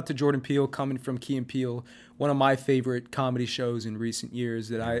 and shout out to Jordan Peele coming from Key and Peele, one of my favorite comedy shows in recent years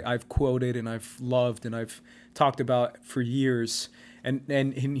that I've quoted and I've loved and I've talked about for years. And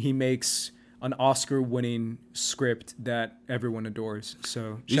he makes an Oscar-winning script that everyone adores.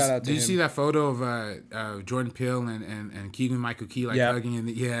 So shout out to him. Did you see that photo of Jordan Peele and Keegan-Michael Key hugging?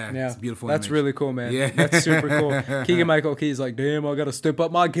 It's a beautiful. That's image. Really cool, man. Yeah, that's super cool. Keegan-Michael Key's like, damn, I gotta step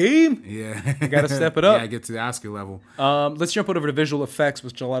up my game. Yeah, I gotta step it up. Yeah, get to the Oscar level. Let's jump over to visual effects,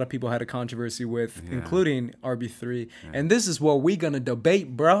 which a lot of people had a controversy with, including RB3. Yeah. And this is what we gonna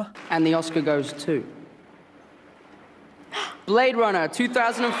debate, bruh. And the Oscar goes to Blade Runner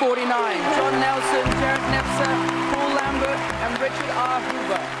 2049, John Nelson, Jared Nefzer, Paul Lambert, and Richard R.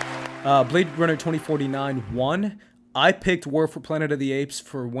 Hoover. Blade Runner 2049 won. I picked War for Planet of the Apes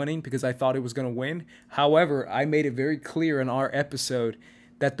for winning because I thought it was going to win. However, I made it very clear in our episode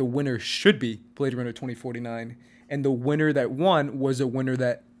that the winner should be Blade Runner 2049. And the winner that won was a winner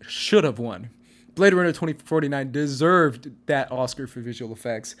that should have won. Blade Runner 2049 deserved that Oscar for visual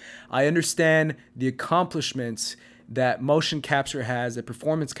effects. I understand the accomplishments that motion capture has, that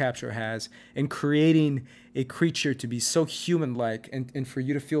performance capture has, in creating a creature to be so human-like and for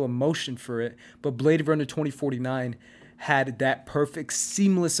you to feel emotion for it. But Blade Runner 2049 had that perfect,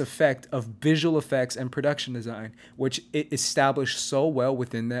 seamless effect of visual effects and production design, which it established so well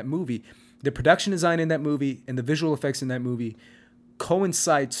within that movie. The production design in that movie and the visual effects in that movie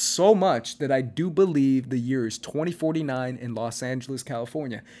coincides so much that I do believe the year is 2049 in Los Angeles,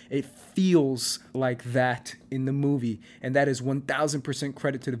 California. It feels like that in the movie, and that is 1,000%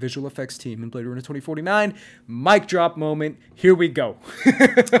 credit to the visual effects team in Blade Runner 2049. Mic drop moment. Here we go.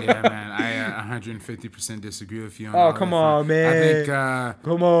 Yeah, man. I 150% disagree with you on Oh, come on, man. I think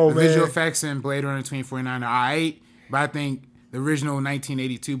come on, the man. visual effects in Blade Runner 2049 are alright, but I think the original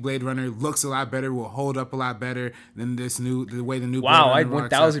 1982 Blade Runner looks a lot better, will hold up a lot better than the way the new Blade Wow, Runner I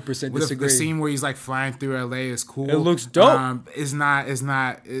 1,000% disagree. The scene where he's like flying through LA is cool. It looks dope. It's not.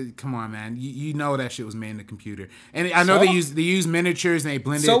 Come on, man. You know that shit was made in the computer. And I know they use miniatures and they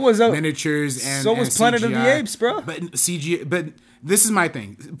blended miniatures and so was and Planet of CGI, the Apes, bro. But CGI. But this is my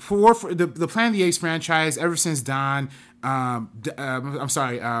thing. For the Planet of the Apes franchise, ever since Rise,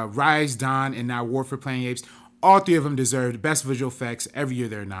 Dawn, and now War for Planet of the Apes. All three of them deserved best visual effects. Every year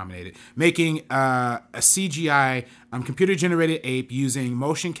they're nominated. Making a CGI computer-generated ape using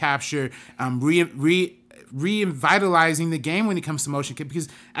motion capture, revitalizing the game when it comes to motion capture. Because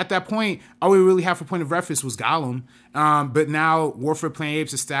at that point, all we really had for point of reference was Gollum. But now War for Planet of the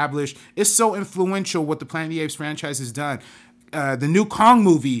Apes established. It's so influential what the Planet of the Apes franchise has done. The new Kong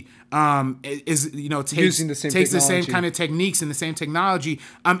movie takes the same kind of techniques and the same technology,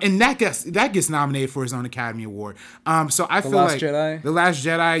 and that gets nominated for his own Academy Award. So I feel like The Last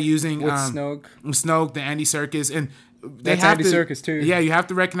Jedi using with Snoke, the Andy Serkis, and that's Andy Serkis too. Yeah, you have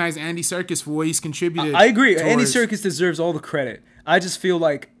to recognize Andy Serkis for what he's contributed. I agree. Andy Serkis deserves all the credit. I just feel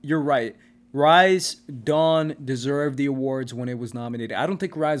like you're right. Rise, Dawn deserved the awards when it was nominated. I don't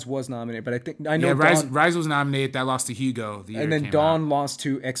think Rise was nominated, but I know Rise was nominated. That lost to Hugo. And then Dawn lost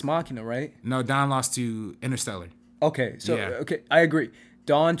to Ex Machina, right? No, Dawn lost to Interstellar. Okay, okay, I agree.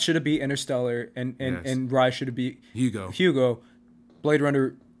 Dawn should have beat Interstellar, and Rise should have beat Hugo. Blade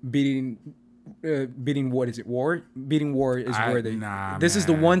Runner beating what is it? War? Beating War is worthy. This is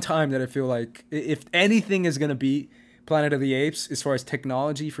the one time that I feel like if anything is gonna beat Planet of the Apes, as far as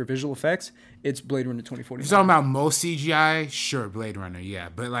technology for visual effects, it's Blade Runner 2049. You're talking about most CGI? Sure, Blade Runner, yeah.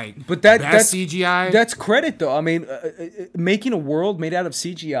 But that's CGI? That's credit, though. I mean, making a world made out of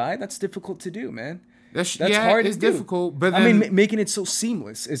CGI, that's difficult to do, man. That's hard to do. It's difficult, but then, making it so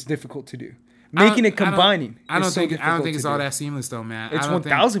seamless is difficult to do. Making it combining. I don't think it's all that seamless though, man. It's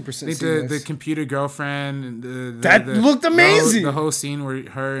 1,000% seamless. The computer girlfriend, that looked amazing. The whole scene where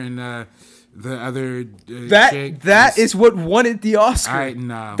her and the other that is what won it the Oscar.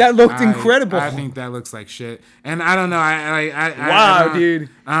 That looked incredible. I think that looks like shit, and I don't know. Dude.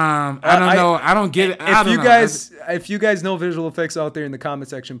 I don't know. I don't get it. If you guys know visual effects out there in the comment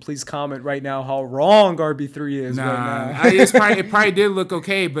section, please comment right now how wrong RB3 is right now. It probably did look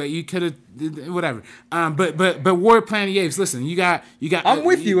okay, but you could have whatever. But War of Planet of the Apes. Listen, you got. I'm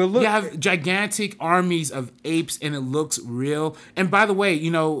with you. You have gigantic armies of apes, and it looks real. And by the way,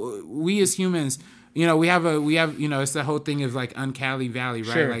 we as humans, we have, it's the whole thing of like uncanny valley,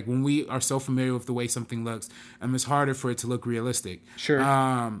 right? Sure. Like when we are so familiar with the way something looks, it's harder for it to look realistic. Sure.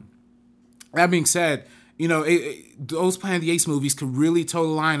 That being said, those Planet of the Apes movies could really toe the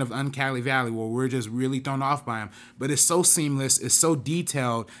line of Uncanny Valley, where we're just really thrown off by them. But it's so seamless, it's so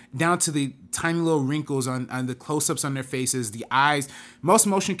detailed, down to the tiny little wrinkles on the close-ups on their faces, the eyes. Most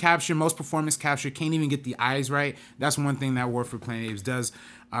motion capture, most performance capture can't even get the eyes right. That's one thing that War for Planet of the Apes does.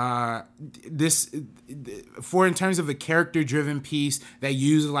 In terms of a character-driven piece that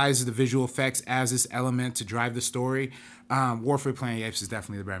utilizes the visual effects as this element to drive the story, War for Planet of the Apes is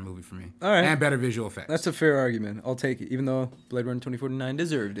definitely the better movie for me. All right. And better visual effects. That's a fair argument. I'll take it, even though Blade Runner 2049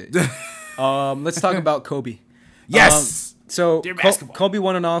 deserved it. Let's talk about Kobe. Yes! So Kobe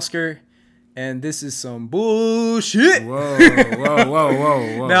won an Oscar, and this is some bullshit. Whoa.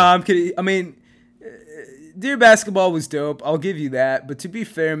 No, I'm kidding. I mean, Dear Basketball was dope. I'll give you that. But to be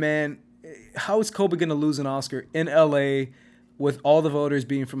fair, man, how is Kobe going to lose an Oscar in L.A. with all the voters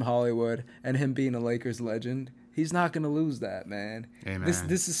being from Hollywood and him being a Lakers legend? He's not gonna lose that, man. Hey, man.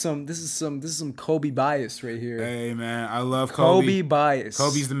 This is some Kobe bias right here. Hey, man, I love Kobe. Kobe bias.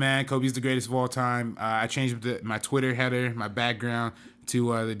 Kobe's the man. Kobe's the greatest of all time. I changed my Twitter header, my background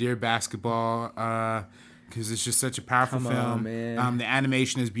to the Dear Basketball because it's just such a powerful film. On, man. The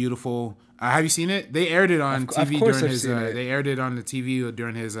animation is beautiful. Have you seen it? They aired it on TV during his. They aired it on the TV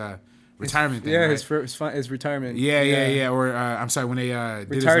during his retirement thing. Yeah, right? his retirement. Yeah. Or I'm sorry, when they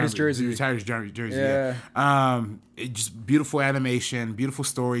retired his jersey. Retired his jersey. Yeah. Just beautiful animation, beautiful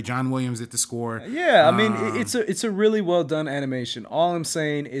story. John Williams at the score. Yeah, I mean it's a really well done animation. All I'm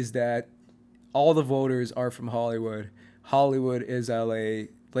saying is that all the voters are from Hollywood. Hollywood is LA.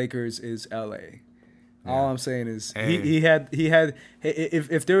 Lakers is LA. Yeah. All I'm saying is he had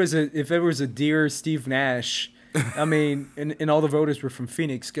if there was a Dear Steve Nash. I mean, and all the voters were from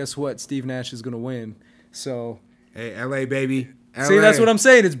Phoenix. Guess what? Steve Nash is going to win. So, hey, LA, baby. LA. See, that's what I'm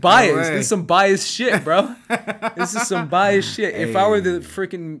saying. It's biased. LA. This is some biased shit, bro. This is some biased shit. Hey. If I were the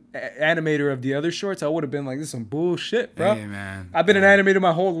freaking animator of the other shorts, I would have been like, this is some bullshit, bro. Hey, man. I've been an animator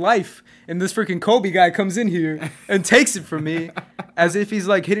my whole life, and this freaking Kobe guy comes in here and takes it from me as if he's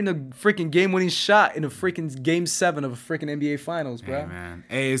like hitting a freaking game-winning shot in a freaking Game 7 of a freaking NBA Finals, bro. Hey, man.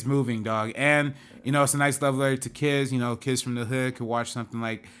 Hey, it's moving, dog. And, it's a nice love letter to kids. Kids from the hood could watch something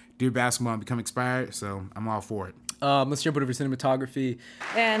like Dear Basketball and become inspired, so I'm all for it. Let's jump over cinematography.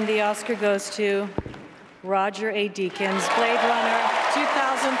 And the Oscar goes to Roger A. Deakins, Blade Runner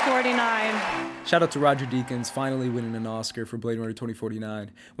 2049. Shout out to Roger Deakins, finally winning an Oscar for Blade Runner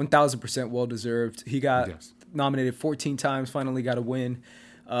 2049. 1,000% well-deserved. He got nominated 14 times, finally got a win.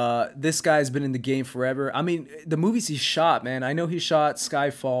 This guy's been in the game forever. I mean, the movies he shot, man. I know he shot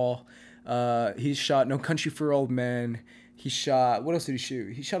Skyfall. He shot No Country for Old Men. He shot, what else did he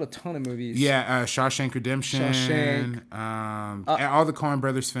shoot? He shot a ton of movies. Yeah, Shawshank Redemption. All the Coen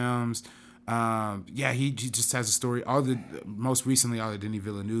Brothers films. He just has a story. Most recently, all the Denis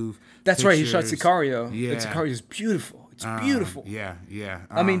Villeneuve. That's right. He shot Sicario. Yeah, Sicario is beautiful. It's beautiful. Yeah.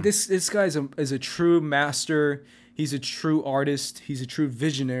 I mean, this guy is a true master. He's a true artist. He's a true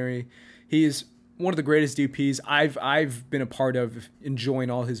visionary. He is one of the greatest DPs I've been a part of,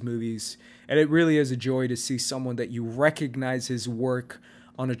 enjoying all his movies. And it really is a joy to see someone that you recognize his work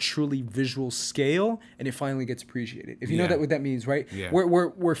on a truly visual scale, and it finally gets appreciated. If you know what that means, right? Yeah.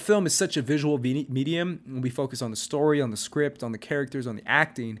 Where film is such a visual medium, and we focus on the story, on the script, on the characters, on the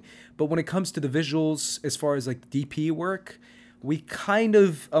acting. But when it comes to the visuals, as far as like DP work, we kind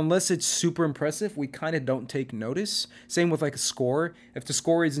of, unless it's super impressive, we kind of don't take notice. Same with like a score. If the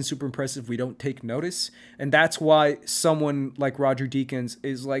score isn't super impressive, we don't take notice. And that's why someone like Roger Deakins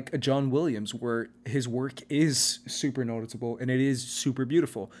is like a John Williams, where his work is super noticeable and it is super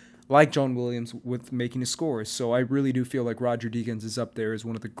beautiful. Like John Williams with making his scores. So I really do feel like Roger Deakins is up there as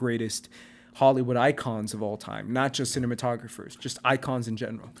one of the greatest Hollywood icons of all time, not just cinematographers, just icons in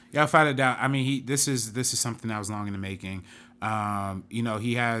general. Yeah, without a doubt. I mean, this is something that was long in the making.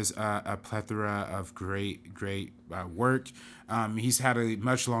 He has a plethora of great work. He's had a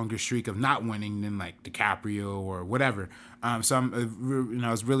much longer streak of not winning than like DiCaprio or whatever. So I'm,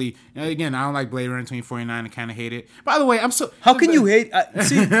 it's really, again, I don't like Blade Runner 2049. I kind of hate it. By the way, How can you hate?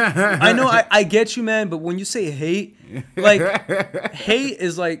 See, I know I get you, man, but when you say hate, like hate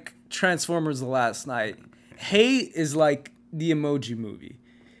is like Transformers: The Last Night. Hate is like the Emoji Movie.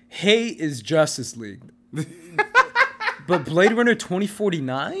 Hate is Justice League. But Blade Runner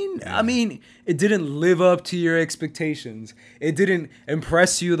 2049? I mean, it didn't live up to your expectations. It didn't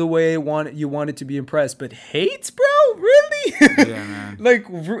impress you the way you wanted to be impressed. But hates, bro? Really? Yeah, man. Like,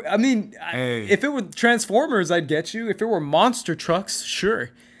 I mean, Hey. if it were Transformers, I'd get you. If it were Monster Trucks, sure.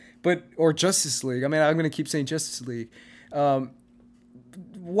 Or Justice League. I mean, I'm going to keep saying Justice League.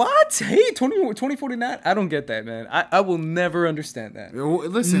 What? Hey, 2049? I don't get that, man. I will never understand that.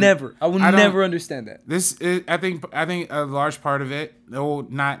 Listen, Never. I will never understand that. I think a large part of it, well,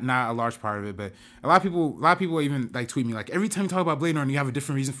 not a large part of it, but a lot of people even like tweet me like, every time you talk about Blade Runner, you have a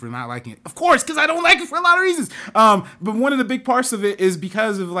different reason for not liking it. Of course, because I don't like it for a lot of reasons. But one of the big parts of it is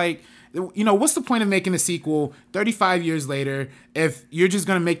because of like, what's the point of making a sequel 35 years later if you're just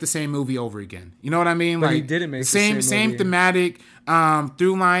gonna make the same movie over again? You know what I mean? But like he didn't make the same same movie. thematic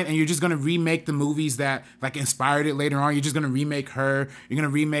through line, and you're just gonna remake the movies that like inspired it later on. You're just gonna remake her. You're gonna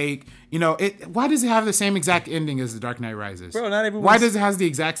remake, it. Why does it have the same exact ending as The Dark Knight Rises? Bro, not everyone's- Why does it have the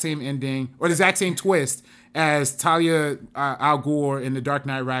exact same ending or the exact same twist as Talia Al Ghul in The Dark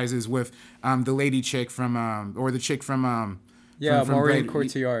Knight Rises with the lady chick from or the chick from Yeah, from Maureen Blade-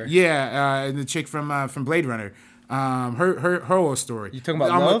 Cotillard. Yeah, and the chick from Blade Runner. Her whole story. You talking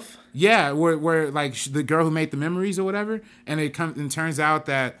about Love? Yeah, where like the girl who made the memories or whatever, and it comes and turns out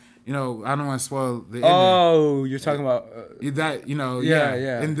that I don't want to spoil the ending. Oh, you're talking about That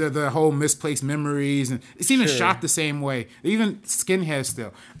yeah. and the whole misplaced memories, and it's even Sure. shot the same way. Even skinhead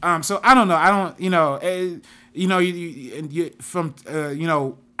still. So I don't know.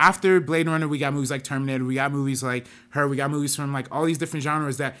 After Blade Runner, we got movies like Terminator, we got movies like Her, we got movies from like all these different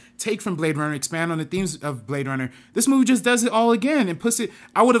genres that take from Blade Runner, expand on the themes of Blade Runner. This movie just does it all again and puts it.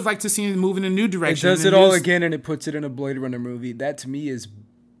 I would have liked to see it move in a new it direction. does it all again and it puts it in a Blade Runner movie. That to me is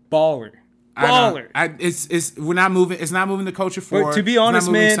baller. Baller. We're not moving. It's not moving the culture forward. But to be It's not honest,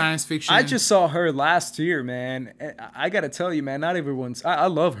 moving man, science fiction. I just saw Her last year, man. I gotta tell you, man, not everyone's. I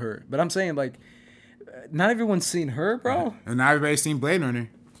love Her, but I'm saying like, not everyone's seen Her, bro. and now everybody's seen Blade Runner.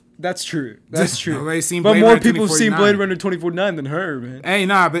 That's true. That's true. Nobody's seen But Blade more Runner people have seen 2049. Blade Runner 2049 than Her, man. Hey,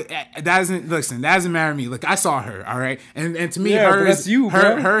 nah, but that doesn't matter to me. Look, I saw Her, all right, and to me, Yeah, Her but that's is you,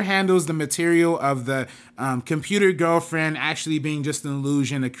 bro. her handles the material of the computer girlfriend actually being just an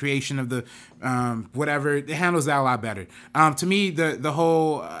illusion, a creation of the whatever. It handles that a lot better. To me, the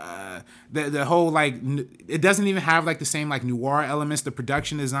whole. The whole like it doesn't even have like the same like noir elements. The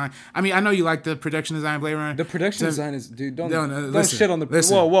production design. I mean, I know you like the production design of Blade Runner. The production design is, dude. Don't listen, shit on the.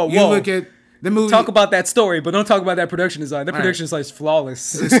 listen. Whoa. You look at the movie. Talk about that story, but don't talk about that production design. That All production right. design is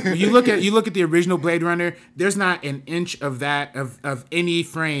flawless. you look at the original Blade Runner. There's not an inch of that of any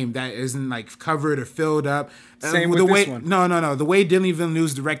frame that isn't like covered or filled up. Same the with way, this one. No. The way Denis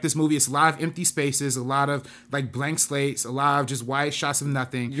Villeneuve directed this movie, it's a lot of empty spaces, a lot of like blank slates, a lot of just wide shots of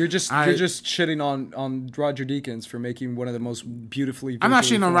nothing. You're just shitting on Roger Deakins for making one of the most beautifully. I'm not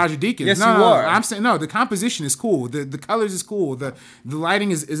visually shitting on formed- Roger Deakins. Yes, no, you are. I'm saying no. The composition is cool. The colors is cool. The lighting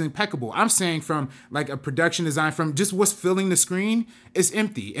is impeccable. I'm saying from like a production design, from just what's filling the screen, it's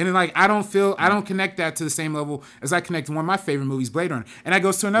empty. And like I don't connect that to the same level as I connect to one of my favorite movies, Blade Runner. And that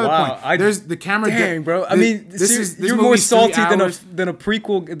goes to another Wow, point. There's the camera. Dang, bro. I mean, this you're more movie's 3 salty than hours. a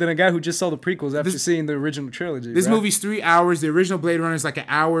prequel than a guy who just saw the prequels after seeing the original trilogy. This bro. movie's 3 hours. The original Blade Runner is like an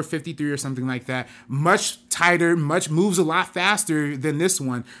hour 53 or something like that. Much tighter, moves a lot faster than this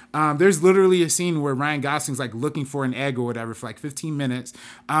one. There's literally a scene where Ryan Gosling's like looking for an egg or whatever for like 15 minutes.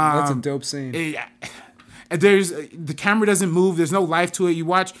 That's a dope scene. The camera doesn't move. There's no life to it. You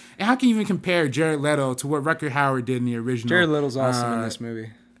watch, and how can you even compare Jared Leto to what Rutger Hauer did in the original? Jared Leto's awesome in this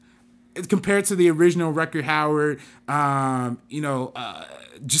movie. Compared to the original Rutger Hauer,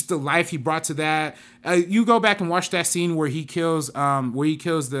 just the life he brought to that. You go back and watch that scene where he kills the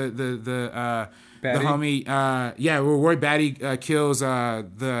homie. Where Roy Batty kills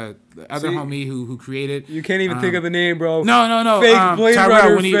the other homie who created. You can't even think of the name, bro. No. Fake Blade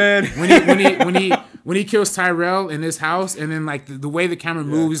Tyrell, Runner fan. when he kills Tyrell in his house, and then like the way the camera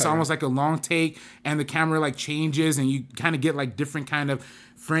moves, it's almost like a long take, and the camera like changes, and you kind of get like different kind of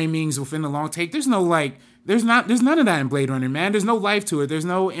framings within the long take. There's no like There's none of that in Blade Runner, man. There's no life to it. There's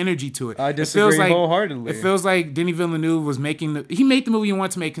no energy to it. I disagree wholeheartedly. It feels like Denis Villeneuve was he made the movie he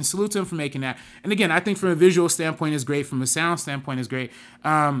wanted to make, and salute to him for making that. And again, I think from a visual standpoint is great, from a sound standpoint is great.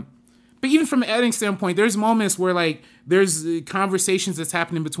 But even from an editing standpoint, there's moments where like there's conversations that's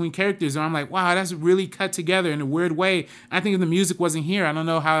happening between characters, and I'm like, wow, that's really cut together in a weird way. I think if the music wasn't here, I don't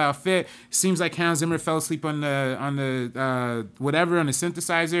know how that'll fit. It seems like Hans Zimmer fell asleep on the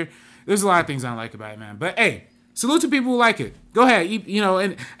synthesizer. There's a lot of things I don't like about it, man. But hey, salute to people who like it. Go ahead,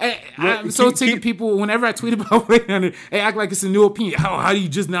 I'm so sick of people whenever I tweet about Blade Runner, they act like it's a new opinion. How are you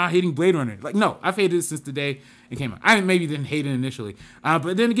just now hating Blade Runner? Like, no, I've hated it since the day it came out. I maybe didn't hate it initially,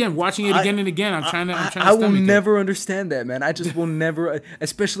 but then again, watching it again and again, I'm trying to. I will never understand that, man. I just will never,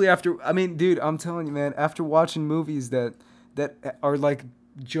 especially after. I mean, dude, I'm telling you, man. After watching movies that are like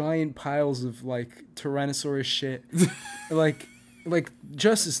giant piles of like Tyrannosaurus shit, like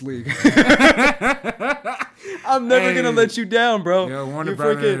Justice League. I'm never gonna let you down, bro. Yo, Warner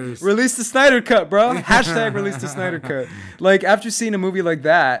Brothers. Release the Snyder Cut, bro. Hashtag release the Snyder Cut. Like, after seeing a movie like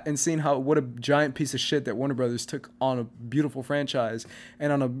that and seeing what a giant piece of shit that Warner Brothers took on a beautiful franchise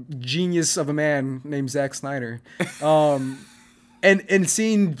and on a genius of a man named Zack Snyder, and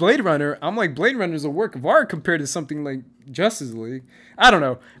seeing Blade Runner, I'm like, Blade Runner is a work of art compared to something like Justice League. I don't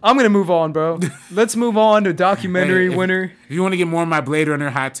know. I'm going to move on, bro. Let's move on to documentary winner. If you want to get more of my Blade Runner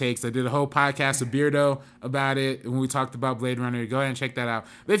hot takes, I did a whole podcast with Beardo about it when we talked about Blade Runner. Go ahead and check that out.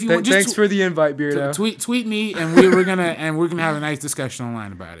 But if you want, thanks for the invite, Beardo. Tweet me, and we're gonna have a nice discussion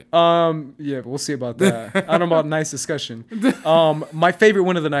online about it. Yeah, we'll see about that. I don't know about nice discussion. My favorite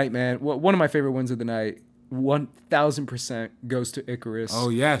win of the night, man. One of my favorite wins of the night. 1000% goes to Icarus. Oh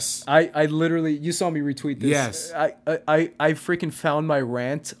yes. I literally, you saw me retweet this. Yes. I freaking found my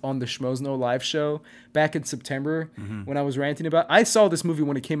rant on the Schmoes Know live show back in September when I was ranting about. I saw this movie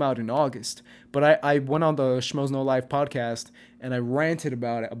when it came out in August, but I went on the Schmoes Know live podcast and I ranted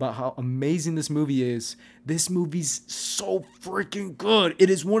about it, about how amazing this movie is. This movie's so freaking good. It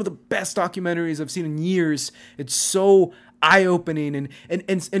is one of the best documentaries I've seen in years. It's so eye-opening,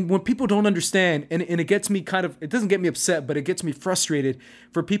 and when people don't understand, and it gets me it doesn't get me upset, but it gets me frustrated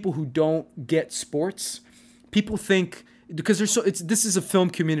for people who don't get sports. People think, because this is a film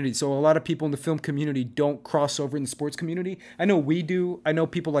community, so a lot of people in the film community don't cross over in the sports community. I know we do. I know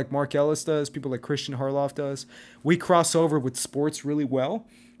people like Mark Ellis does, people like Christian Harloff does. We cross over with sports really well.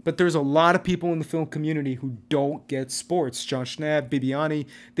 But there's a lot of people in the film community who don't get sports. John Schnapp, Bibiani,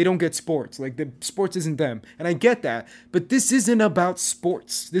 they don't get sports. Like, the sports isn't them. And I get that. But this isn't about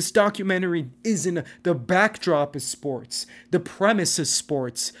sports. This documentary isn't. The backdrop is sports. The premise is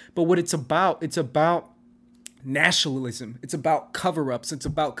sports. But what it's about nationalism. It's about cover-ups. It's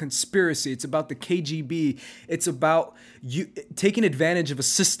about conspiracy. It's about the KGB. It's about you taking advantage of a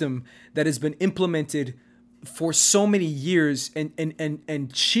system that has been implemented for so many years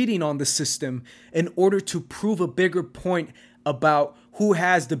and cheating on the system in order to prove a bigger point about who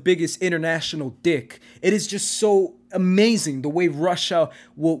has the biggest international dick. It is just so amazing the way Russia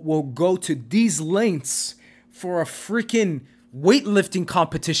will go to these lengths for a freaking weightlifting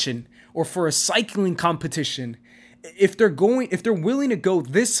competition or for a cycling competition. If they're willing to go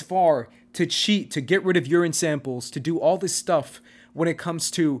this far to cheat, to get rid of urine samples, to do all this stuff when it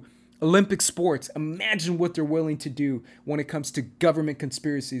comes to Olympic sports, imagine what they're willing to do when it comes to government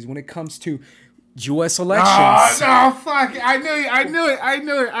conspiracies, when it comes to U.S. elections. Oh, no, fuck. I knew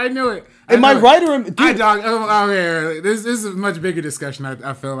it. Am I right or dude? This is a much bigger discussion.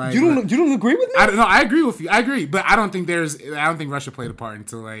 I feel like you don't agree with me. I agree with you. I agree, but I don't think Russia played a part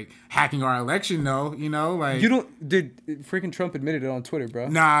into like hacking our election. No, like you don't. Dude, freaking Trump admitted it on Twitter, bro.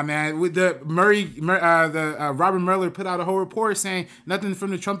 Nah, man. With the Robert Mueller put out a whole report saying nothing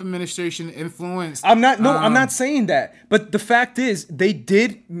from the Trump administration influenced. I'm not saying that. But the fact is, they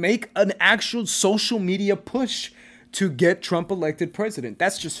did make an actual social media push to get Trump elected president.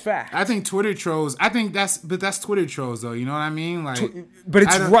 That's just fact. I think Twitter trolls. That's Twitter trolls though. You know what I mean? Like, but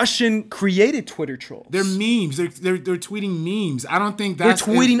it's Russian created Twitter trolls. They're memes. They're tweeting memes. I don't think that's.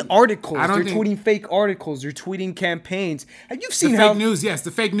 They're tweeting articles. They're tweeting fake articles. They're tweeting campaigns. Have you seen fake news? Yes,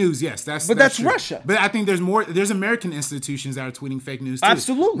 the fake news. Yes, that's true. Russia. But I think there's more. There's American institutions that are tweeting fake news too.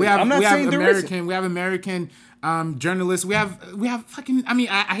 Absolutely. I'm not saying there isn't. We have American journalists. We have fucking. I mean,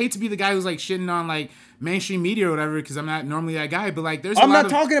 I hate to be the guy who's like shitting on like mainstream media or whatever, because I'm not normally that guy, but like I'm not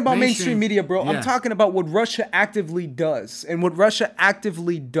talking about mainstream media, bro. Yeah. I'm talking about what Russia actively does. And what Russia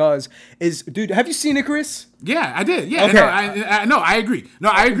actively does is, dude, have you seen Icarus? Yeah, I did. Yeah, okay. I agree. No,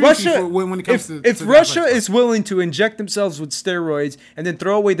 I agree Russia, with you when it comes to... If Russia is willing to inject themselves with steroids and then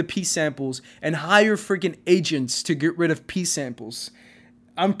throw away the pee samples and hire freaking agents to get rid of pee samples,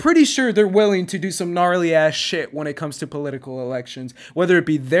 I'm pretty sure they're willing to do some gnarly ass shit when it comes to political elections, whether it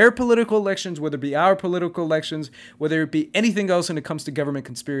be their political elections, whether it be our political elections, whether it be anything else when it comes to government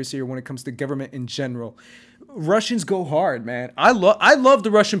conspiracy or when it comes to government in general. Russians go hard, man. I love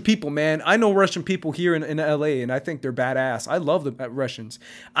the Russian people, man. I know Russian people here in LA, and I think they're badass. I love the Russians.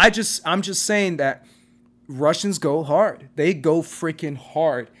 I'm just saying that Russians go hard. They go freaking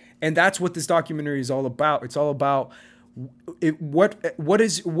hard, and that's what this documentary is all about. It's all about what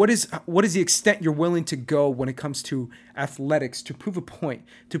is the extent you're willing to go when it comes to athletics to prove a point,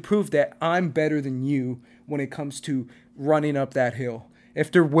 to prove that I'm better than you when it comes to running up that hill. If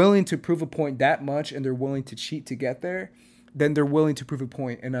they're willing to prove a point that much and they're willing to cheat to get there, then they're willing to prove a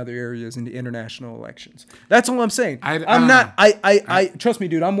point in other areas in the international elections. That's all I'm saying. I trust me,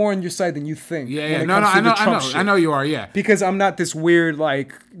 dude. I'm more on your side than you think. Yeah. I know you are. Yeah. Because I'm not this weird,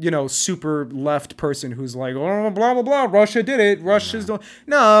 like, super left person who's like, oh, blah blah blah. Russia did it. Russia's don't.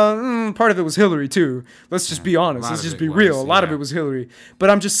 No, part of it was Hillary too. Let's just be honest. Let's just be real. A lot of it was Hillary. But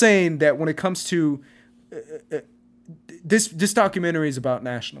I'm just saying that when it comes to this documentary is about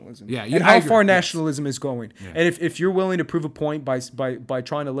nationalism, and how far nationalism is going. Yeah. And if you're willing to prove a point by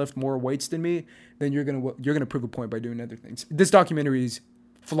trying to lift more weights than me, then you're gonna prove a point by doing other things. This documentary is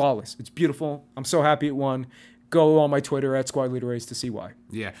flawless. It's beautiful. I'm so happy it won. Go on my Twitter at Squad Leader Race to see why.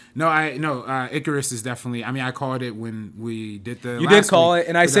 Yeah. Icarus is definitely. I mean, I called it when we did the. You did call it,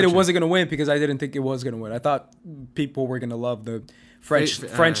 and I said it wasn't gonna win because I didn't think it was gonna win. I thought people were gonna love the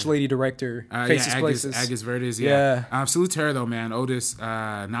French lady director, Faces Places. Agus Verdes, yeah. Salute to her, though, man. Oldest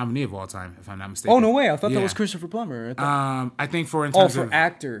nominee of all time, if I'm not mistaken. Oh, no way. I thought that was Christopher Plummer. I think in terms of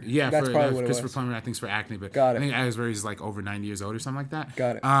actor. Yeah, that's probably what it was. Christopher Plummer, I think, is for acting. But Got it. I think Agus Verdes is like over 90 years old or something like that.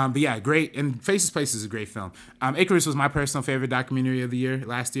 Got it. But yeah, great. And Faces Places is a great film. Icarus was my personal favorite documentary of the year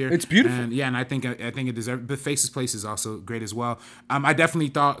last year. It's beautiful. And I think it deserved. But Faces Places is also great as well. I definitely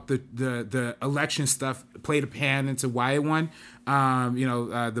thought the election stuff played a hand into why it won.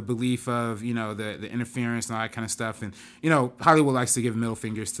 The belief of, the interference and all that kind of stuff. And, Hollywood likes to give middle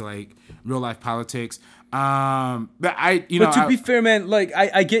fingers to like real life politics. But to be fair, man, like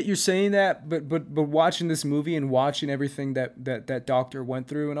I get you're saying that, but watching this movie and watching everything that doctor went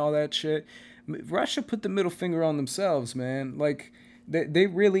through and all that shit, Russia put the middle finger on themselves, man. Like they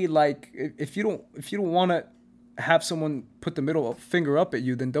really like, if you don't want to have someone put the middle finger up at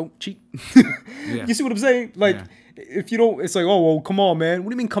you, then don't cheat. Yeah. You see what I'm saying? Like, if you don't, it's like, oh, well, come on, man. What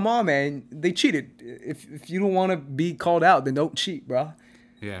do you mean, come on, man? They cheated. If you don't want to be called out, then don't cheat, bro.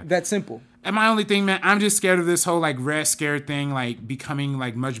 Yeah. That simple. And my only thing, man, I'm just scared of this whole like red scare thing, like becoming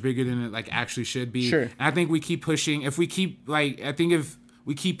like much bigger than it like actually should be. Sure. And I think we keep pushing. If we keep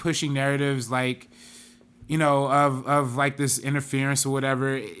pushing narratives like, of like this interference or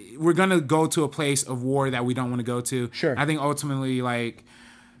whatever, we're gonna go to a place of war that we don't want to go to. Sure. I think ultimately, like,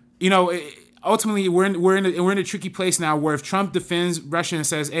 ultimately we're in a tricky place now where if Trump defends Russia and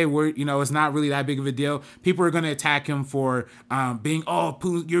says, hey, it's not really that big of a deal, people are going to attack him for being, oh,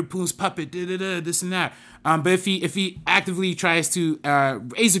 you're Putin's puppet, this and that. But if he actively tries to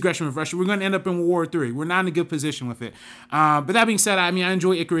raise aggression with Russia, we're going to end up in World War III. We're not in a good position with it. But that being said, I mean, I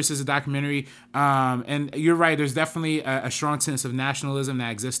enjoy Icarus as a documentary. And you're right, there's definitely a strong sense of nationalism that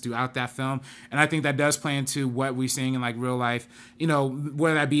exists throughout that film. And I think that does play into what we're seeing in like real life,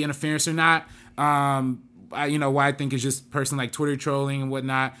 whether that be interference or not. Why I think is just person like Twitter trolling and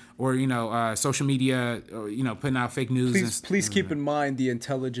whatnot, or social media, or, putting out fake news. Please keep in mind the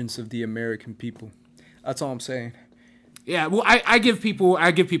intelligence of the American people. That's all I'm saying. Yeah, well, I give people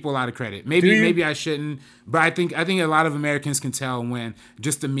a lot of credit. Maybe I shouldn't, but I think a lot of Americans can tell when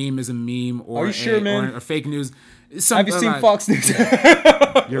just a meme is a meme, or are you sure, man? Or fake news. Have you seen Fox News?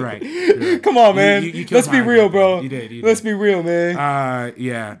 You're right. Come on, man. Let's be real, bro. You did. Let's be real, man.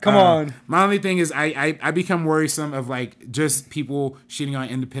 Yeah. Come on. My only thing is I become worrisome of like just people shitting on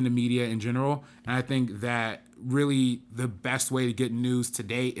independent media in general, and I think that really the best way to get news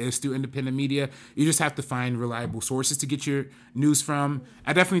today is through independent media. You just have to find reliable sources to get your news from.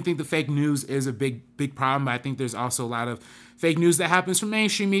 I definitely think the fake news is a big problem, but I think there's also a lot of fake news that happens from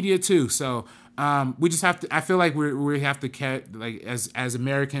mainstream media too. So we just have to, I feel like we have to, like as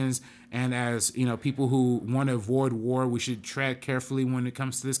Americans and as, people who want to avoid war, we should tread carefully when it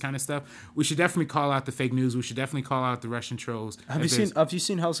comes to this kind of stuff. We should definitely call out the fake news. We should definitely call out the Russian trolls. Have you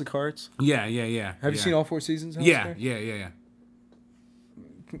seen House of Cards? Yeah. Have you seen all 4 seasons? Yeah.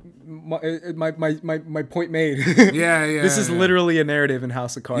 My point made. Yeah. This is literally a narrative in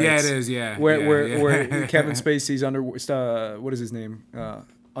House of Cards. Yeah, it is. Yeah. Where Kevin Spacey's what is his name?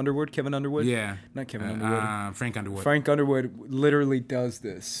 Underwood, Kevin Underwood? Yeah. Not Kevin Underwood. Frank Underwood. Frank Underwood literally does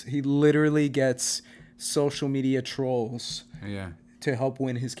this. He literally gets social media trolls to help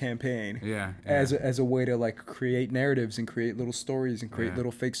win his campaign. Yeah. As a way to like create narratives and create little stories and create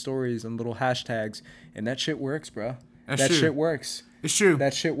little fake stories and little hashtags, and that shit works, bro. That's that true. shit works. It's true.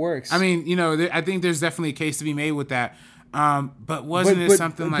 That shit works. I mean, I think there's definitely a case to be made with that. But wasn't it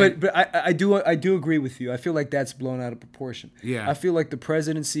something like? But I do agree with you. I feel like that's blown out of proportion. Yeah. I feel like the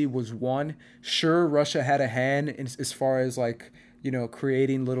presidency was one. Sure, Russia had a hand as far as like,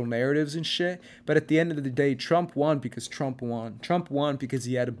 creating little narratives and shit. But at the end of the day, Trump won because Trump won. Trump won because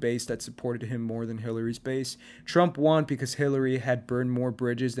he had a base that supported him more than Hillary's base. Trump won because Hillary had burned more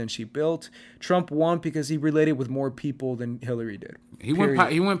bridges than she built. Trump won because he related with more people than Hillary did. He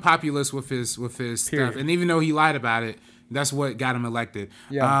went populist with his stuff, and even though he lied about it, that's what got him elected.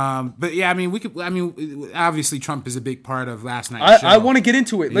 Yeah. But yeah, I mean, obviously Trump is a big part of last night's show. I want to get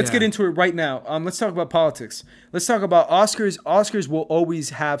into it. Let's Yeah. get into it right now. Let's talk about politics. Let's talk about Oscars. Oscars will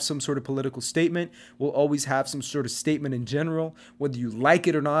always have some sort of political statement. Will always have some sort of statement in general, whether you like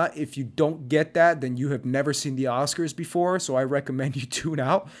it or not. If you don't get that, then you have never seen the Oscars before. So I recommend you tune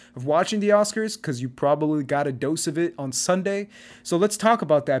out of watching the Oscars because you probably got a dose of it on Sunday. So let's talk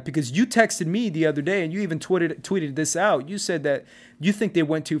about that because you texted me the other day and you even tweeted this out. You said that you think they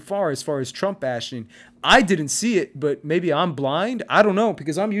went too far as Trump bashing. I didn't see it, but maybe I'm blind. I don't know,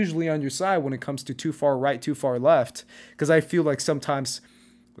 because I'm usually on your side when it comes to too far right, too far left, because I feel like sometimes,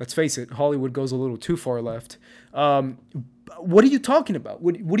 let's face it, Hollywood goes a little too far left. What are you talking about?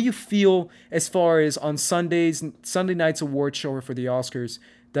 What do you feel as far as on Sunday night's award show for the Oscars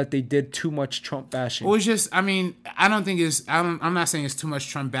that they did too much Trump bashing? Well, it's just, I mean, I don't think it's, I'm not saying it's too much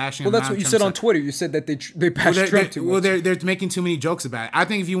Trump bashing. Well, that's what you said on Twitter. You said that they bashed Trump too much. Well, they're making too many jokes about it. I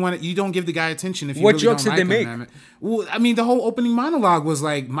think if you want it, you don't give the guy attention if you What really jokes don't did like they him, make? man. Well, I mean, the whole opening monologue was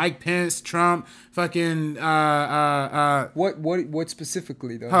like Mike Pence, Trump, fucking, What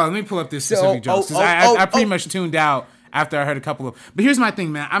specifically though? Hold on, let me pull up this specific jokes, because I pretty much tuned out after I heard a couple of. But here's my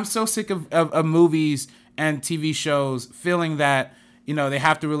thing, man. I'm so sick of movies and TV shows feeling that they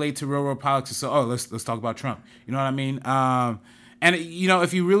have to relate to real world politics. So let's talk about Trump. You know what I mean? And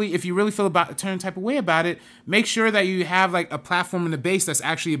if you really feel about a certain type of way about it, make sure that you have like a platform in the base that's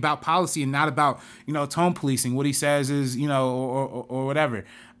actually about policy and not about tone policing. What he says is or whatever.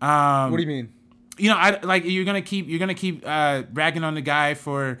 What do you mean? You're gonna keep ragging on the guy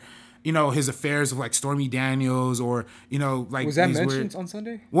for his affairs of like Stormy Daniels or like Was that mentioned on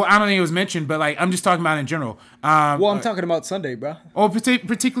Sunday? Well, I don't think it was mentioned, but like I'm just talking about in general. Well, I'm talking about Sunday, bro. Oh,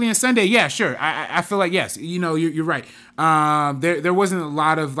 particularly on Sunday, yeah, sure. I feel like yes, you're right. There wasn't a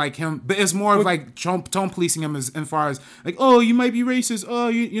lot of like him, but it's more of like tone policing him as far as like, oh, you might be racist. Oh,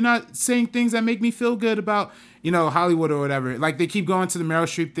 you're not saying things that make me feel good about Hollywood or whatever. Like they keep going to the Meryl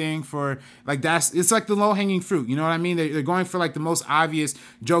Streep thing for like it's like the low hanging fruit. You know what I mean? They're going for like the most obvious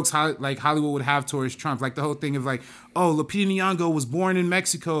jokes like Hollywood would have towards Trump. Like the whole thing of like, oh, Lupita Nyong'o was born in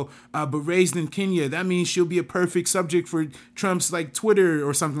Mexico but raised in Kenya. That means she'll be a perfect subject for Trump's like Twitter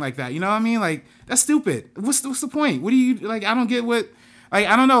or something like that. You know what I mean? Like that's stupid. What's the point? What do you like? I don't get what. Like,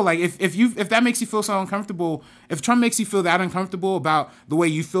 I don't know, like, if that makes you feel so uncomfortable, if Trump makes you feel that uncomfortable about the way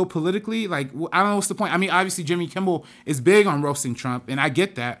you feel politically, like, I don't know what's the point. I mean, obviously, Jimmy Kimmel is big on roasting Trump, and I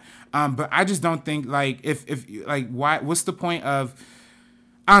get that. But I just don't think, like, what's the point of,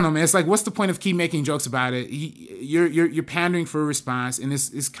 I don't know, man. It's like, what's the point of keep making jokes about it? You're pandering for a response, and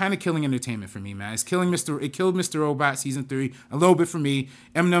it's kind of killing entertainment for me, man. It killed Mr. Robot season 3 a little bit for me.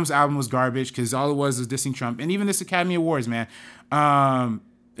 Eminem's album was garbage because all it was dissing Trump, and even this Academy Awards, man.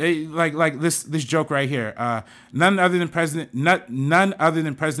 Like this joke right here. None other than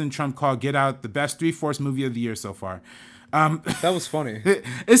President Trump called Get Out the best 3/4 movie of the year so far. That was funny.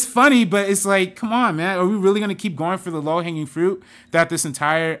 It's funny, but it's like, come on, man. Are we really gonna keep going for the low hanging fruit that this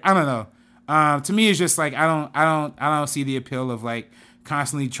entire? I don't know. To me, it's just like I don't see the appeal of like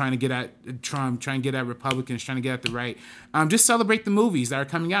constantly trying to get at Trump, trying to get at Republicans, trying to get at the right. Just celebrate the movies that are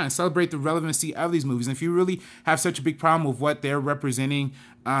coming out and celebrate the relevancy of these movies. And if you really have such a big problem with what they're representing,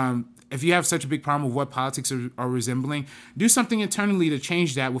 if you have such a big problem with what politics are resembling, do something internally to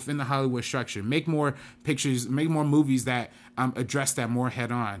change that within the Hollywood structure. Make more pictures, make more movies that address that more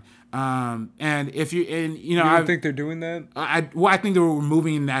head on. And if you I think they're doing that. I think they were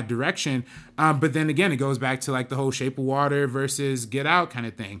moving in that direction. But then again, it goes back to like the whole Shape of Water versus Get Out kind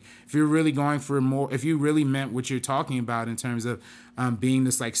of thing. If you're really going for more, if you really meant what you're talking about in terms of being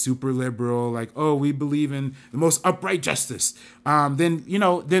this like super liberal, like, oh, we believe in the most upright justice,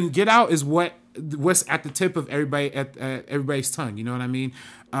 then Get Out is what's at the tip of everybody's tongue. You know what I mean?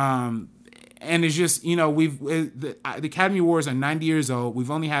 And it's just, the Academy Awards are 90 years old. We've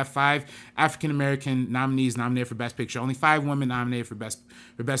only had 5 African-American nominees nominated for Best Picture. Only 5 women nominated for Best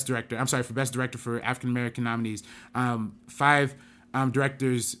Director. I'm sorry, for Best Director for African-American nominees. 5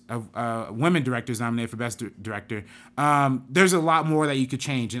 directors of women directors nominated for Best Director. There's a lot more that you could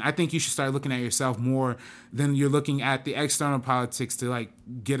change, and I think you should start looking at yourself more than you're looking at the external politics to like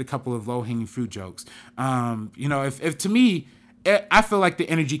get a couple of low-hanging fruit jokes. If to me, I feel like the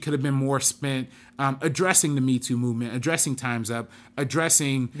energy could have been more spent addressing the Me Too movement, addressing Time's Up,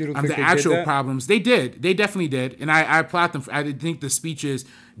 addressing the actual problems. They did. They definitely did. And I applaud them. I think the speeches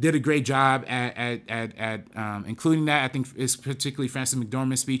did a great job at including that. I think it's particularly Frances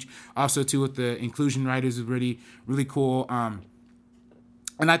McDormand's speech. Also, too, with the inclusion writers is really, really cool.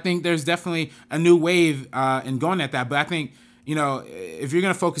 And I think there's definitely a new wave in going at that. But I think, if you're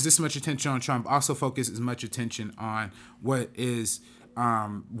going to focus this much attention on Trump, also focus as much attention on what is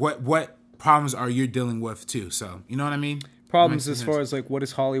what problems are you dealing with too. So you know what I mean? Problems as far as like what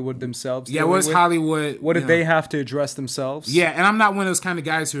is Hollywood themselves? Yeah, what's Hollywood? What did they have to address themselves? Yeah, and I'm not one of those kind of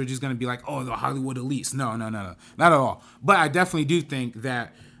guys who are just going to be like, oh, the Hollywood elites. No, not at all. But I definitely do think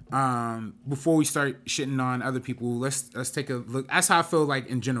that before we start shitting on other people, let's take a look. That's how I feel like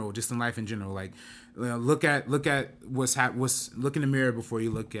in general, just in life in general. Like, look at what's look in the mirror before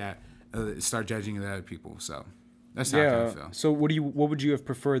you look at start judging the other people. So that's how I kind of feel. So what would you have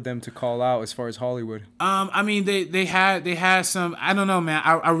preferred them to call out as far as Hollywood? I mean they had some, I don't know, man.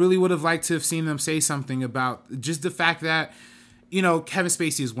 I really would have liked to have seen them say something about just the fact that, Kevin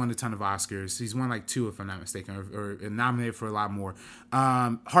Spacey has won a ton of Oscars. He's won like 2, if I'm not mistaken, or nominated for a lot more.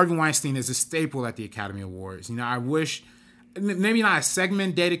 Harvey Weinstein is a staple at the Academy Awards. I wish, maybe not a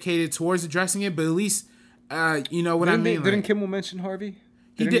segment dedicated towards addressing it, but at least, I mean? Didn't Kimmel mention Harvey?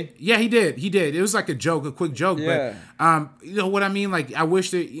 He did. Yeah, he did. It was like a quick joke. Yeah. But you know what I mean? Like, I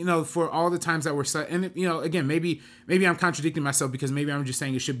wish that, for all the times that we're, and again, maybe I'm contradicting myself because maybe I'm just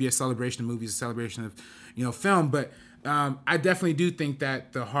saying it should be a celebration of movies, a celebration of, film. But I definitely do think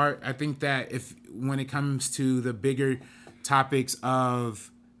that I think that when it comes to the bigger topics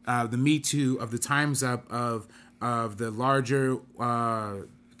of the Me Too, of the Time's Up, of the larger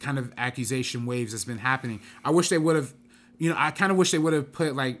kind of accusation waves that's been happening, I wish they would have, I kind of wish they would have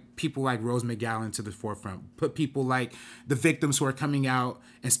put like people like Rose McGowan to the forefront, put people like the victims who are coming out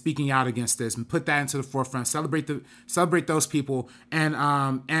and speaking out against this, and put that into the forefront, celebrate those people, and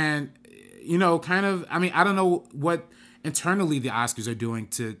kind of, I mean, I don't know what internally the Oscars are doing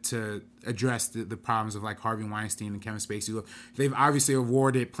to address the problems of like Harvey Weinstein and Kevin Spacey. They've obviously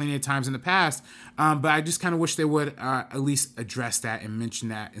awarded plenty of times in the past, but I just kind of wish they would at least address that and mention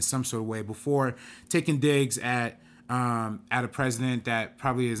that in some sort of way before taking digs at a president that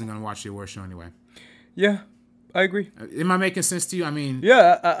probably isn't going to watch the award show anyway. Yeah, I agree. Am I making sense to you? I mean,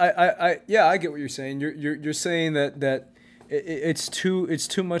 yeah, I get what you're saying. You're saying that it's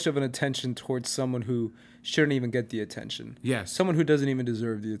too much of an attention towards someone who shouldn't even get the attention. Yes. Someone who doesn't even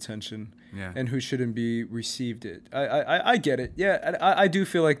deserve the attention. Yeah. And who shouldn't be received it. I get it. Yeah, I do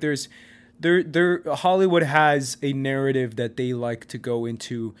feel like Hollywood has a narrative that they like to go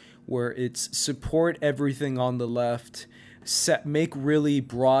into where it's support everything on the left, make really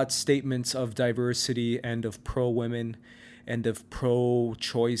broad statements of diversity and of pro-women and of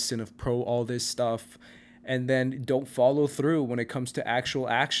pro-choice and of pro all this stuff, and then don't follow through when it comes to actual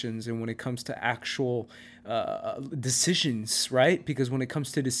actions and when it comes to actual decisions, right? Because when it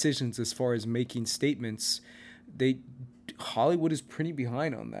comes to decisions as far as making statements, Hollywood is pretty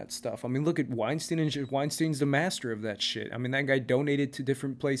behind on that stuff. I mean, look at Weinstein, and Weinstein's the master of that shit. I mean, that guy donated to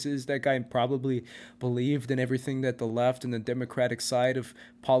different places. That guy probably believed in everything that the left and the Democratic side of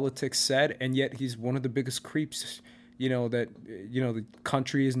politics said, and yet he's one of the biggest creeps, that the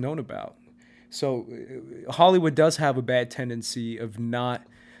country is known about. So Hollywood does have a bad tendency of not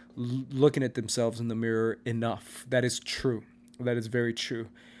looking at themselves in the mirror enough. That is true. That is very true.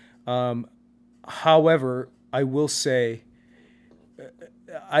 However, I will say,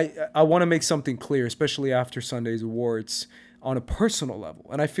 I want to make something clear, especially after Sunday's awards, on a personal level.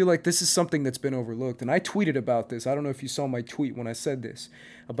 And I feel like this is something that's been overlooked. And I tweeted about this. I don't know if you saw my tweet when I said this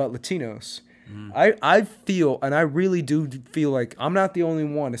about Latinos. I feel, and I really do feel like I'm not the only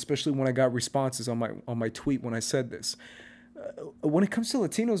one, especially when I got responses on my tweet when I said this. When it comes to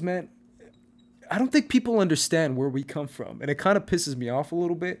Latinos, man, I don't think people understand where we come from. And it kind of pisses me off a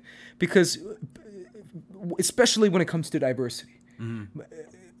little bit because, especially when it comes to diversity. Mm-hmm.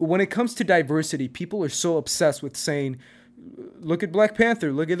 When it comes to diversity, people are so obsessed with saying, look at Black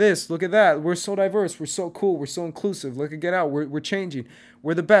Panther, look at this, look at that. We're so diverse, we're so cool, we're so inclusive. Look at Get Out, we're changing.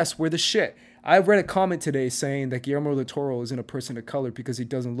 We're the best, we're the shit. I read a comment today saying that Guillermo del Toro isn't a person of color because he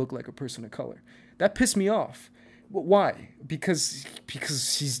doesn't look like a person of color. That pissed me off. Why? Because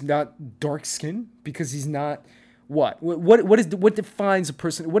he's not dark skinned? Because he's not What defines a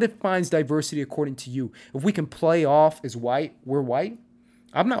person? What defines diversity according to you? If we can play off as white, we're white.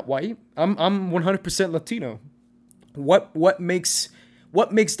 I'm not white. I'm 100% Latino. What makes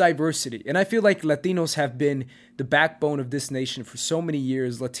diversity? And I feel like Latinos have been the backbone of this nation for so many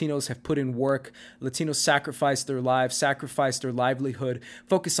years. Latinos have put in work. Latinos sacrificed their lives, sacrificed their livelihood,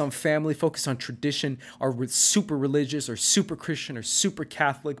 focus on family, focus on tradition, are super religious or super Christian or super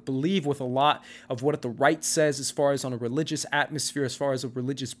Catholic, believe with a lot of what the right says as far as on a religious atmosphere, as far as a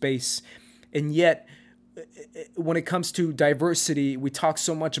religious base. And yet, when it comes to diversity, we talk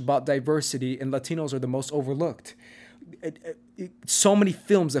so much about diversity, and Latinos are the most overlooked. So many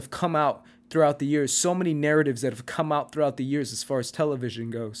films have come out throughout the years, so many narratives that have come out throughout the years as far as television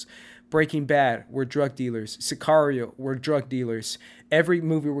goes. Breaking Bad, we're drug dealers. Sicario, we're drug dealers. Every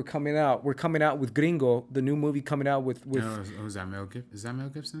movie we're coming out with Gringo, the new movie coming out with is that Mel Gibson? Is that Mel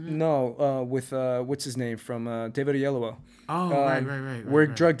Gibson? No, with what's his name from David Oyelowo. Oh, right. We're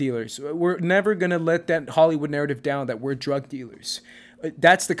drug dealers. We're never gonna let that Hollywood narrative down that we're drug dealers.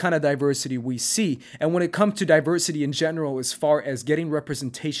 That's the kind of diversity we see. And when it comes to diversity in general, as far as getting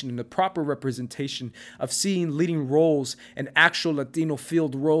representation and the proper representation of seeing leading roles and actual Latino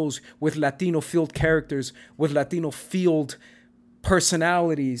field roles with Latino field characters, with Latino field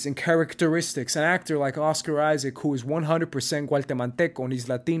personalities and characteristics, an actor like Oscar Isaac, who is 100% Guatemalteco and he's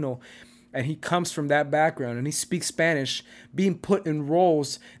Latino, and he comes from that background and he speaks Spanish, being put in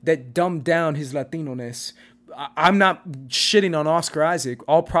roles that dumb down his Latino-ness. I'm not shitting on Oscar Isaac.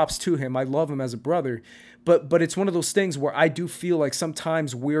 All props to him. I love him as a brother. But it's one of those things where I do feel like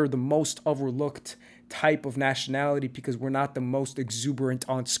sometimes we're the most overlooked type of nationality because we're not the most exuberant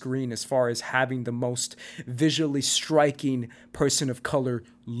on screen as far as having the most visually striking person of color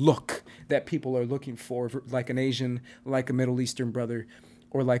look that people are looking for, like an Asian, like a Middle Eastern brother,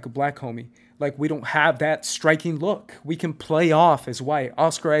 or like a black homie. Like, we don't have that striking look. We can play off as white.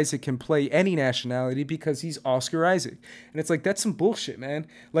 Oscar Isaac can play any nationality because he's Oscar Isaac. And it's like, that's some bullshit, man.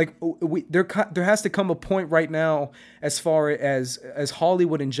 Like, there has to come a point right now as far as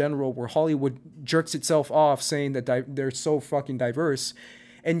Hollywood in general, where Hollywood jerks itself off saying that they're so fucking diverse.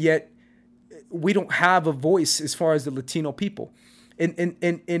 And yet, we don't have a voice as far as the Latino people.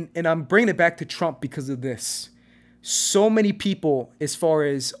 And I'm bringing it back to Trump because of this. So many people, as far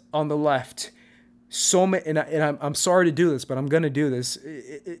as on the left, so many, and I'm sorry to do this, but I'm gonna do this.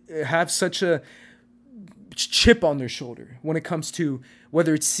 Have such a chip on their shoulder when it comes to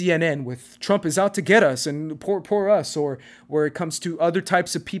whether it's CNN with Trump is out to get us and poor us, or where it comes to other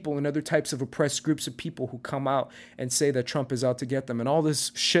types of people and other types of oppressed groups of people who come out and say that Trump is out to get them and all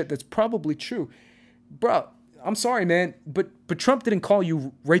this shit that's probably true, bro. I'm sorry, man, but Trump didn't call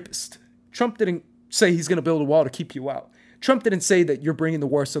you rapist. Trump didn't say he's going to build a wall to keep you out. Trump didn't say that you're bringing the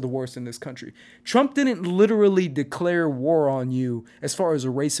worst of the worst in this country. Trump didn't literally declare war on you as far as a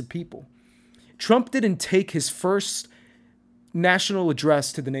race of people. Trump didn't take his first national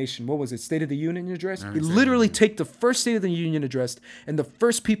address to the nation. What was it? State of the Union address? He literally take the first State of the Union address, and the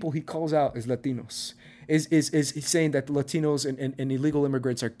first people he calls out is Latinos. Is saying that Latinos and illegal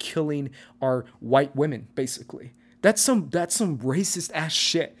immigrants are killing our white women, basically. That's some racist ass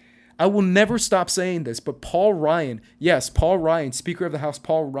shit. I will never stop saying this, but Paul Ryan, Speaker of the House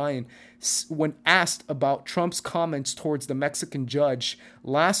Paul Ryan, when asked about Trump's comments towards the Mexican judge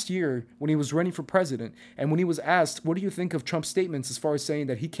last year when he was running for president, and when he was asked, what do you think of Trump's statements as far as saying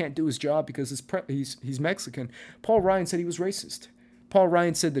that he can't do his job because he's Mexican, Paul Ryan said he was racist. Paul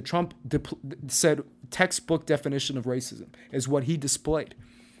Ryan said that Trump said textbook definition of racism is what he displayed.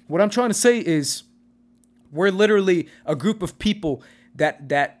 What I'm trying to say is we're literally a group of people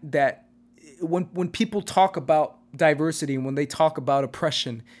that when people talk about diversity and when they talk about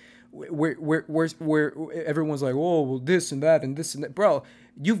oppression, where everyone's like, oh, well, this and that and this and that. Bro,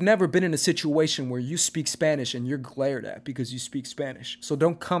 you've never been in a situation where you speak Spanish and you're glared at because you speak Spanish. So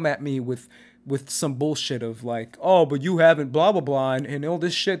don't come at me with some bullshit of like, oh, but you haven't blah, blah, blah, and all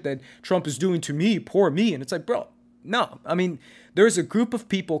this shit that Trump is doing to me, poor me. And it's like, bro, no. I mean, there's a group of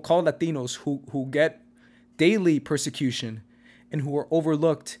people called Latinos who get daily persecution and who are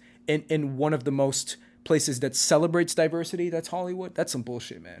overlooked in one of the most places that celebrates diversity, that's Hollywood. That's some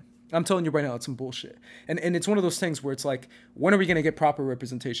bullshit, man. I'm telling you right now, it's some bullshit. And it's one of those things where it's like, when are we going to get proper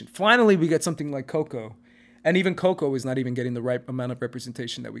representation? Finally, we get something like Coco. And even Coco is not even getting the right amount of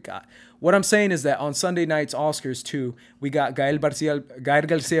representation that we got. What I'm saying is that on Sunday night's Oscars, too, we got Gael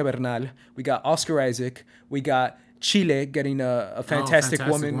Garcia Bernal, we got Oscar Isaac, we got Chile getting a fantastic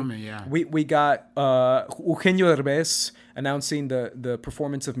woman. Yeah. We got Eugenio Derbez announcing the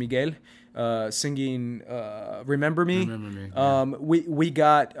performance of Miguel, singing "Remember Me." Remember Me. Yeah. We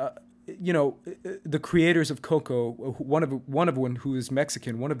got you know, the creators of Coco, one of them who is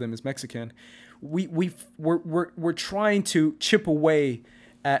Mexican, one of them is Mexican. We're trying to chip away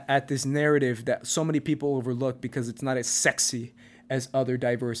at this narrative that so many people overlook because it's not as sexy as other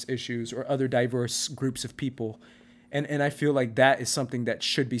diverse issues or other diverse groups of people. And I feel like that is something that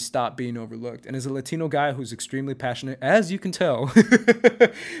should be stopped being overlooked. And as a Latino guy who's extremely passionate, as you can tell,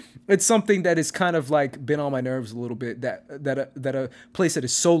 it's something that is kind of like been on my nerves a little bit, that a place that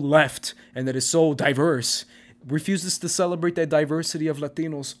is so left and that is so diverse refuses to celebrate that diversity of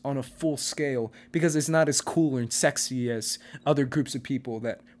Latinos on a full scale because it's not as cool and sexy as other groups of people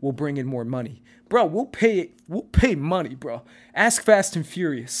that will bring in more money. Bro, we'll pay money, bro. Ask Fast and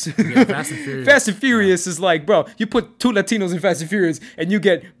Furious. Yeah, Fast and Furious. Fast and Furious is like, bro, you put 2 Latinos in Fast and Furious and you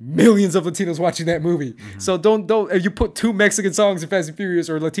get millions of Latinos watching that movie. Mm-hmm. So don't you put 2 Mexican songs in Fast and Furious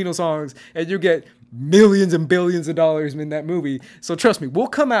or Latino songs and you get millions and billions of dollars in that movie. So trust me, we'll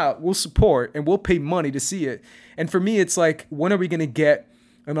come out, we'll support, and we'll pay money to see it. And for me, it's like, when are we going to get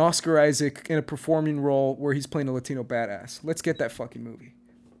an Oscar Isaac in a performing role where he's playing a Latino badass? Let's get that fucking movie.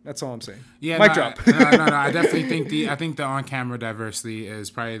 That's all I'm saying. Yeah, Mic drop. No. I definitely think the on-camera diversity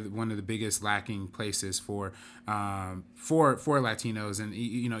is probably one of the biggest lacking places for Latinos, and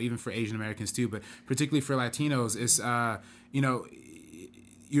you know, even for Asian Americans too, but particularly for Latinos is you know,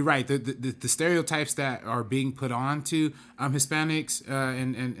 you're right. The stereotypes that are being put on to Hispanics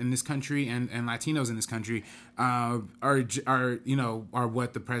in this country and Latinos in this country are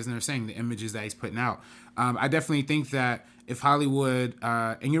what the president is saying. The images that he's putting out. I definitely think that if Hollywood,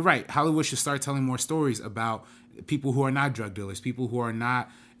 and you're right, Hollywood should start telling more stories about people who are not drug dealers, people who are not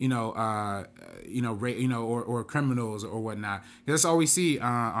or criminals or whatnot. That's all we see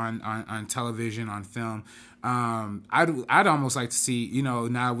on television, on film. I'd almost like to see, you know,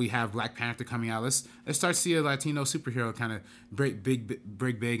 now we have Black Panther coming out. Let's start to see a Latino superhero kind of break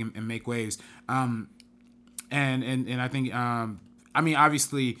big and make waves. And I think I mean,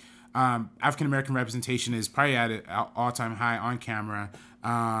 obviously African American representation is probably at an all-time high on camera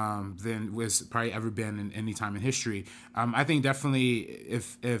than was probably ever been in any time in history. I think definitely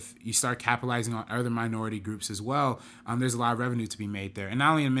if you start capitalizing on other minority groups as well, there's a lot of revenue to be made there. And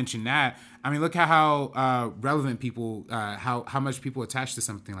not only to mention that, I mean, look at how relevant people, how much people attach to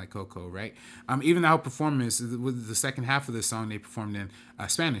something like Coco, right? Even how performance with the second half of the song they performed in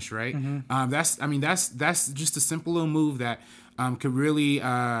Spanish, right? Mm-hmm. That's just a simple little move that could really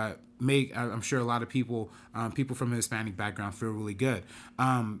make, I'm sure, a lot of people from a Hispanic background feel really good.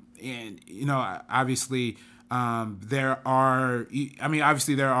 And you know, obviously there are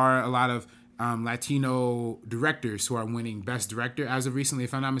a lot of Latino directors who are winning Best Director as of recently.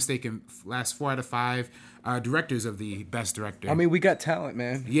 If I'm not mistaken, last 4 out of 5 directors of the Best Director. I mean, we got talent,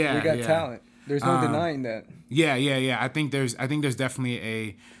 man. Yeah, we got talent. There's no denying that. Yeah. I think there's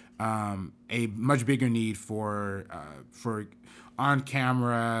definitely a much bigger need for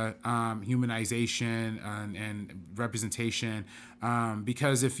on-camera humanization and representation,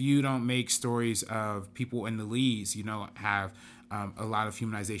 because if you don't make stories of people in the leads, you don't have a lot of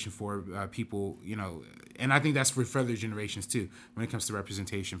humanization for people, you know, and I think that's for further generations too, when it comes to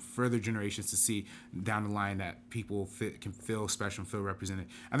representation, further generations to see down the line that people can feel special and feel represented.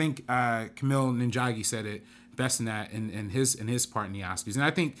 I think Kumail Nanjiani said it best in that in his part in the Oscars. And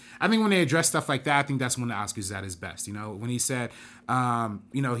I think when they address stuff like that, I think that's when the Oscars is at his best. You know, when he said,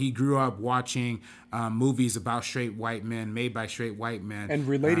 you know, he grew up watching movies about straight white men made by straight white men and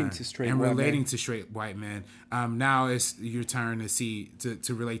relating to straight white men. Now it's your turn to see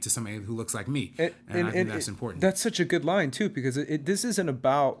to relate to somebody who looks like me, and I think that's important. That's such a good line too, because this isn't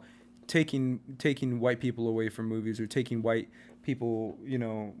about taking white people away from movies or taking white people, you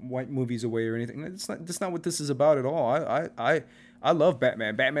know, white movies away or anything. That's not what this is about at all. I love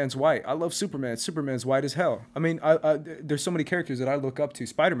Batman. Batman's white. I love Superman. Superman's white as hell. I mean, there's so many characters that I look up to.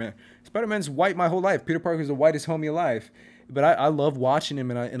 Spider-Man's white my whole life. Peter Parker's the whitest homie alive. But I love watching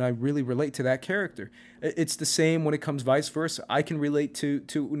him, and I really relate to that character. It's the same when it comes vice versa. I can relate to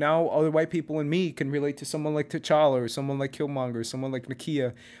now other white people, and me can relate to someone like T'Challa or someone like Killmonger, or someone like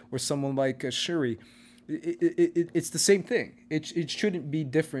Nakia, or someone like Shuri. It's the same thing. It shouldn't be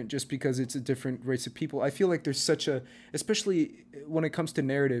different just because it's a different race of people. I feel like there's such a, especially when it comes to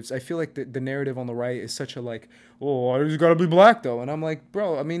narratives, I feel like the narrative on the right is such a like, oh, I just gotta be black though. And I'm like,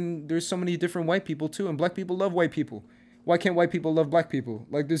 bro, I mean, there's so many different white people too, and black people love white people. Why can't white people love black people?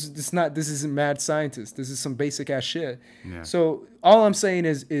 Like this isn't mad scientist. This is some basic ass shit. Yeah. So all I'm saying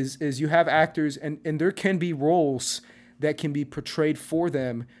is you have actors and there can be roles that can be portrayed for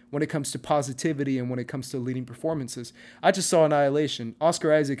them when it comes to positivity and when it comes to leading performances. I just saw Annihilation.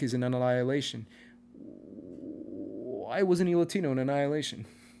 Oscar Isaac is in Annihilation. Why wasn't he Latino in Annihilation?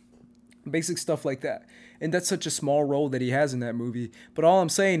 Basic stuff like that. And that's such a small role that he has in that movie. But all I'm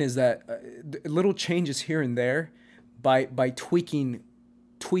saying is that little changes here and there by tweaking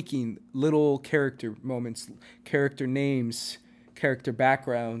little character moments, character names, character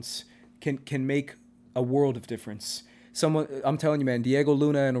backgrounds can make a world of difference. I'm telling you, man, Diego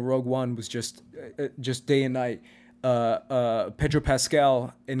Luna in Rogue One was just day and night. Pedro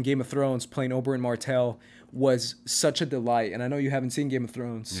Pascal in Game of Thrones playing Oberyn Martell was such a delight. And I know you haven't seen Game of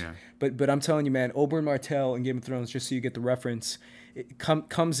Thrones, but I'm telling you, man, Oberyn Martell in Game of Thrones, just so you get the reference, it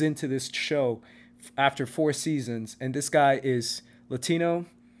comes into this show after 4 seasons, and this guy is Latino.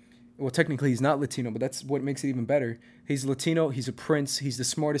 Well, technically he's not Latino, but that's what makes it even better. He's Latino, he's a prince, he's the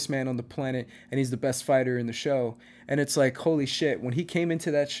smartest man on the planet, and he's the best fighter in the show. And it's like, holy shit, when he came into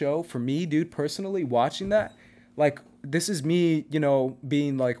that show, for me, dude, personally, watching that, like, this is me, you know,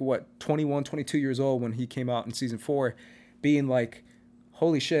 being like, 21, 22 years old when he came out in season 4, being like,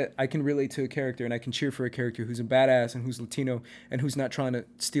 holy shit, I can relate to a character and I can cheer for a character who's a badass and who's Latino and who's not trying to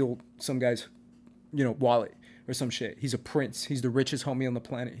steal some guy's, you know, wallet or some shit. He's a prince. He's the richest homie on the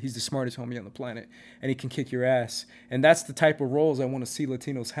planet. He's the smartest homie on the planet, and he can kick your ass. And that's the type of roles I want to see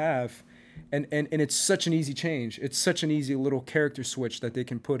Latinos have. And it's such an easy change. It's such an easy little character switch that they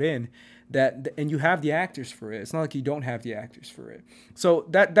can put in, and you have the actors for it. It's not like you don't have the actors for it. So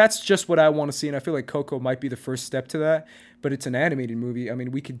that's just what I want to see, and I feel like Coco might be the first step to that, but it's an animated movie. I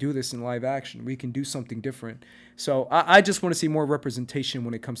mean, we could do this in live action. We can do something different. So I just want to see more representation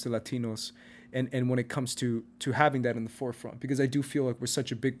when it comes to Latinos, and when it comes to having that in the forefront, because I do feel like we're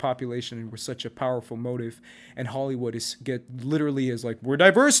such a big population and we're such a powerful motive, and Hollywood is literally like, we're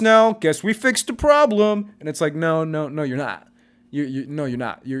diverse now, guess we fixed the problem, and it's like, no, you're not. You're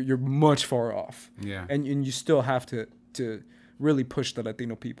not. You're much far off. Yeah. And you still have to really push the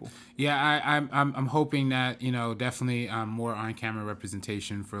Latino people. Yeah, I'm hoping that, you know, definitely more on-camera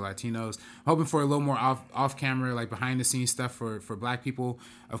representation for Latinos. I'm hoping for a little more off-camera, like behind-the-scenes stuff for Black people.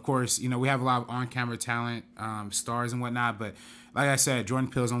 Of course, you know, we have a lot of on-camera talent, stars and whatnot, but like I said, Jordan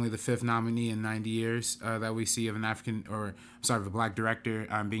Peele is only the 5th nominee in 90 years that we see of an of a Black director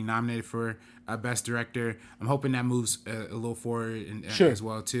being nominated for Best Director. I'm hoping that moves a little forward as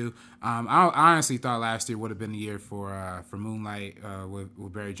well too. I honestly thought last year would have been the year for Moonlight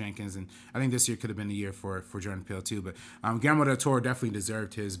with Barry Jenkins, and I think this year could have been the year for Jordan Peele too. But Guillermo del Toro definitely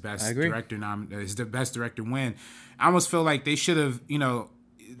deserved his Best Director his Best Director win. I almost feel like they should have, you know.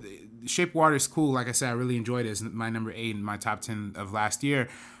 Shape of Water is cool. Like I said, I really enjoyed it. It's my number 8 in my top 10 of last year.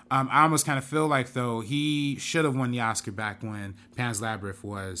 I almost kind of feel like, though, he should have won the Oscar back when Pan's Labyrinth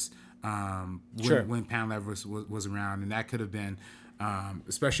was when Pan Labyrinth was around, and that could have been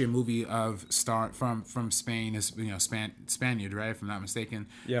especially a movie of from Spain, is, you know, Spaniard, right? If I'm not mistaken.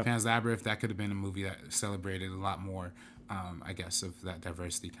 Yeah. Pan's Labyrinth, that could have been a movie that celebrated a lot more, I guess, of that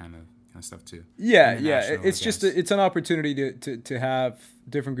diversity kind of stuff too. Yeah. It's just it's an opportunity to have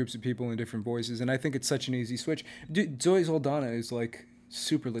different groups of people and different voices, and I think it's such an easy switch. Dude, Zoe Saldana is like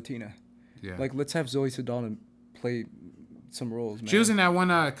super Latina. Yeah. Like, let's have Zoe Saldana play some roles, man. She was in that one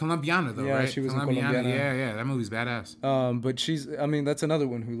Colombiana though, right? Yeah, she was in Colombiana. Yeah, that movie's badass. But that's another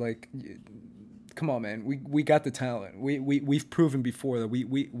one who, like, come on, man. We got the talent. We've proven before that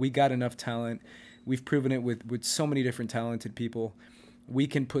we got enough talent. We've proven it with so many different talented people. We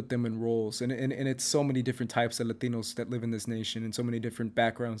can put them in roles, and it's so many different types of Latinos that live in this nation, and so many different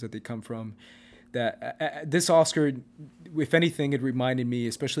backgrounds that they come from, that this Oscar, if anything, it reminded me,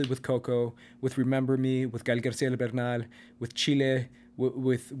 especially with Coco, with Remember Me, with Gael García Bernal, with Chile,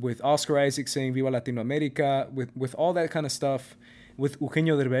 with Oscar Isaac saying Viva Latinoamérica, with all that kind of stuff, with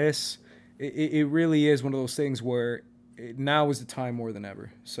Eugenio Derbez. It really is one of those things where now is the time more than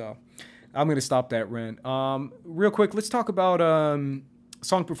ever. So I'm going to stop that rant. Real quick, let's talk about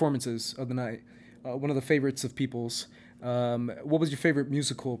song performances of the night. One of the favorites of people's. What was your favorite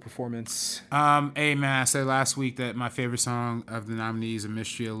musical performance? Hey man, I said last week that my favorite song of the nominees is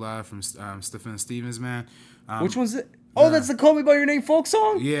Mystery of Love from Stephen Stevens, man. Which one's it? Oh, that's the Call Me By Your Name folk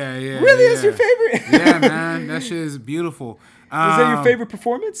song? Yeah. Really? That's your favorite? Yeah, man. That shit is beautiful. Was that your favorite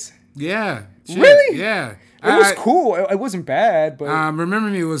performance? Yeah. Shit. Really? Yeah. It was cool. It wasn't bad, but Remember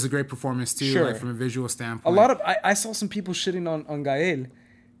Me was a great performance too, sure. like from a visual standpoint. A lot of I saw some people shitting on Gael,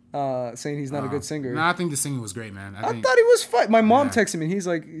 saying he's not a good singer. No, I think the singing was great, man. I thought he was fine. My mom texted me, and he's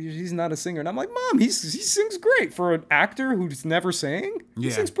like, he's not a singer, and I'm like, Mom, he sings great for an actor who's never sang.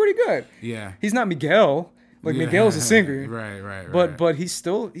 He sings pretty good. Yeah, he's not Miguel. Like, Miguel's a singer. Right. But he's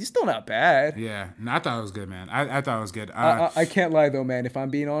still not bad. Yeah. No, I thought it was good, man. I thought it was good. I can't lie, though, man. If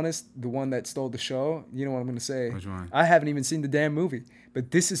I'm being honest, the one that stole the show, you know what I'm going to say? Which one? I haven't even seen the damn movie. But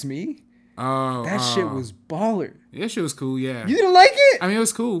This Is Me. Oh, That shit was baller. Yeah, shit was cool. Yeah. You didn't like it? I mean, it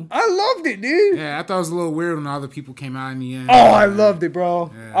was cool. I loved it, dude. Yeah, I thought it was a little weird when all the people came out in the end. Oh, I loved it,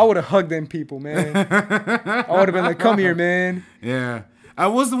 bro. Yeah. I would have hugged them people, man. I would have been like, come here, man. Yeah.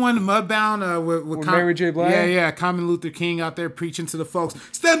 What was the one, Mudbound, with Mary J. Blige? Yeah. Common Luther King out there preaching to the folks.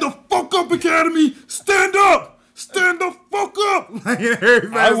 Stand the fuck up, Academy! Stand up! Stand the fuck up! Like,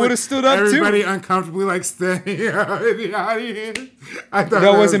 I would have stood up, everybody too. uncomfortably, like, standing out in the audience. I thought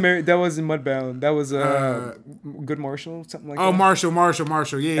That wasn't Mudbound. That was Good Marshall, something like that. Oh, Marshall.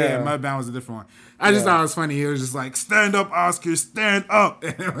 Yeah. Mudbound was a different one. I just thought it was funny. He was just like, stand up, Oscar, stand up.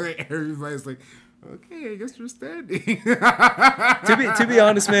 And like, everybody's like, okay, I guess you're standing. To be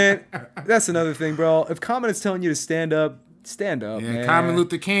honest, man, that's another thing, bro. If Common is telling you to stand up, man. Common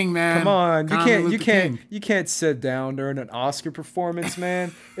Luther King, man. Come on, Common Luther King. you can't sit down during an Oscar performance,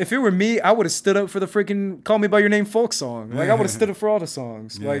 man. If it were me, I would have stood up for the freaking "Call Me by Your Name" folk song. Like I would have stood up for all the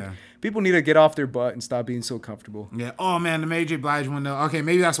songs. Yeah. Like people need to get off their butt and stop being so comfortable. Yeah. Oh man, the Mary J. Blige one though. Okay,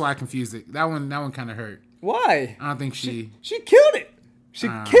 maybe that's why I confused it. That one kind of hurt. Why? I don't think she killed it. She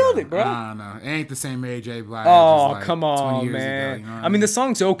killed it, bro. I don't know. It ain't the same Mary J. Blige. Oh, as, like, come 20 on, years man. ago, you know what I mean, the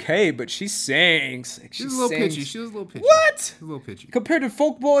song's okay, but she sings. Like, she was a little sings. pitchy. She was a little pitchy. What? She was a little pitchy. Compared to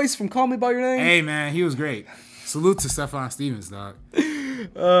Folk Boys from Call Me by Your Name? Hey man, he was great. Salute to Stephon Stevens, dog.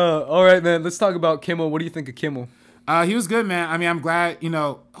 All right, man. Let's talk about Kimmel. What do you think of Kimmel? He was good, man. I mean, I'm glad,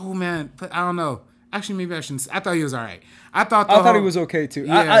 oh man, but I don't know. Actually, maybe I shouldn't. I thought he was all right. I thought he was okay too.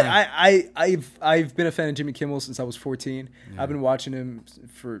 Yeah. I've been a fan of Jimmy Kimmel since I was 14. Yeah. I've been watching him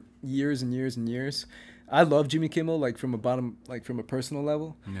for years and years and years. I love Jimmy Kimmel, like from a personal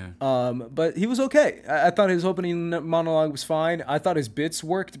level. Yeah. But he was okay. I thought his opening monologue was fine. I thought his bits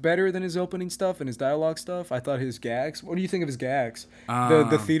worked better than his opening stuff and his dialogue stuff. I thought his gags. What do you think of his gags?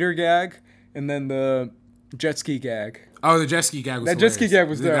 The theater gag and then the jet ski gag. Oh, the jet ski gag was That jet ski gag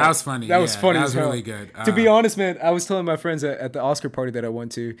was there. That was funny. That was funny. That was really good. To be honest, man, I was telling my friends at the Oscar party that I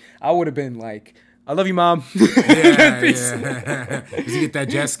went to, I would have been like, I love you, Mom. Peace. Yeah. You get that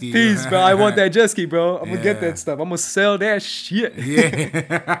jet ski. Peace, bro. I want that jet ski, bro. I'm going to get that stuff. I'm going to sell that shit.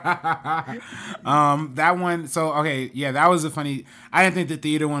 Yeah. That one, so, okay, yeah, that was a funny, I didn't think the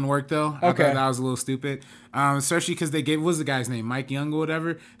theater one worked, though. I thought that was a little stupid. Especially because they gave, what was the guy's name? Mike Young or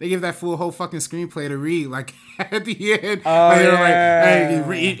whatever. They gave that fool a whole fucking screenplay to read, like, at the end. Oh, like, they were yeah.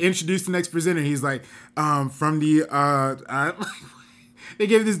 like, hey, introduce the next presenter. He's like, from the, they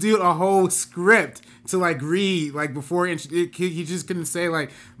gave this dude a whole script to like read like before he just couldn't say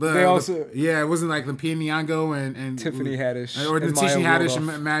like it wasn't like Lupita Nyong'o and Tiffany Haddish or the Tiffany Haddish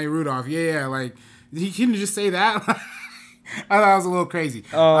and Maya Rudolph. Yeah, like he couldn't just say that. I thought it was a little crazy.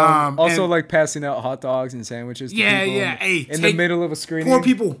 Also, like passing out hot dogs and sandwiches to people Hey, in the middle of a screening. Poor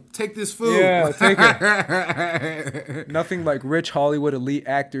people, take this food. Yeah, take it. Nothing like rich Hollywood elite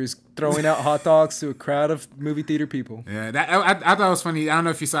actors throwing out hot dogs to a crowd of movie theater people. Yeah, I thought it was funny. I don't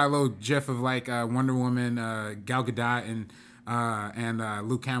know if you saw a little gif of like Wonder Woman, Gal Gadot, and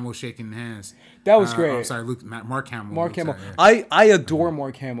Luke Hamill shaking hands. That was great. I'm sorry, Mark Hamill. Mark Hamill. Sorry, I adore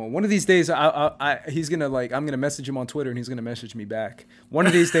Mark Hamill. One of these days, he's gonna I'm gonna message him on Twitter, and he's gonna message me back. One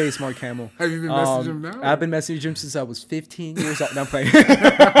of these days, Mark Hamill. Have you been messaging him now? I've been messaging him since I was 15 years old. No, I'm playing.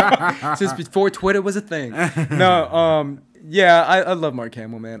 Since before Twitter was a thing. No, yeah, I love Mark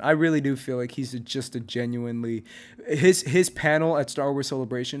Hamill, man. I really do feel like he's just a genuinely his panel at Star Wars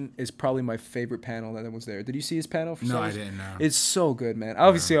Celebration is probably my favorite panel that was there. Did you see his panel? For Star Wars? I didn't know. It's so good, man.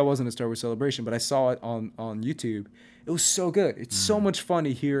 Obviously, I wasn't at Star Wars Celebration, but I saw it on YouTube. It was so good. It's so much fun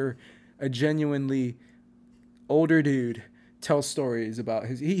to hear a genuinely older dude tell stories about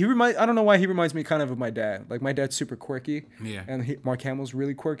his. I don't know why he reminds me kind of my dad. Like my dad's super quirky. Yeah. And Mark Hamill's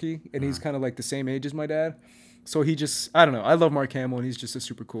really quirky, and he's kind of like the same age as my dad. So he just, I don't know. I love Mark Hamill, and he's just a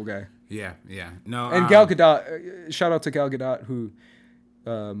super cool guy. Yeah. No. And Gal Gadot, shout out to Gal Gadot, who,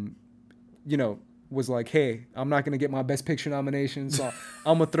 was like, hey, I'm not going to get my Best Picture nomination, so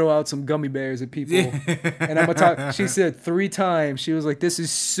I'm going to throw out some gummy bears at people. And I'm going to talk. She said 3 times, she was like, this is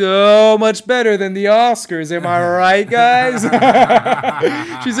so much better than the Oscars. Am I right, guys?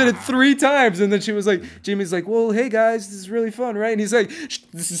 She said it 3 times. And then she was like, Jimmy's like, well, hey, guys, this is really fun, right? And he's like,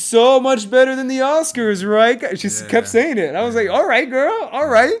 this is so much better than the Oscars, right? She kept saying it. And I was like, all right, girl, all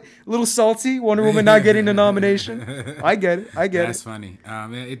right. A little salty, Wonder Woman not getting a nomination. I get it. That's funny.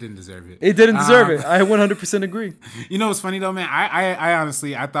 It didn't deserve it. It didn't deserve it. I 100% agree. You know what's funny though, man? I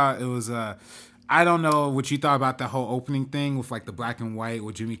honestly, I thought it was I don't know what you thought about the whole opening thing with like the black and white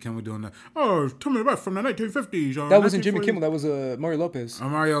with Jimmy Kimmel doing tell me about from the 1950s. That wasn't Jimmy Kimmel. That was Mario Lopez.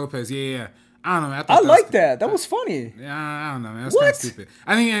 Mario Lopez. Yeah. I don't know. Man. I like that. That was funny. Yeah, I don't know, man. That's kind of stupid.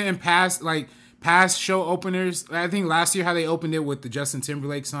 I think in past show openers. I think last year how they opened it with the Justin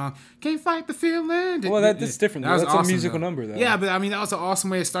Timberlake song "Can't Fight the Feeling." Well, that's different. That was That's awesome, a musical though. number, though. Yeah, but I mean that was an awesome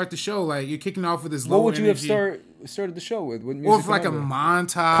way to start the show. Like you're kicking off with this low What would you have energy. started the show with? What Or musical for like number? a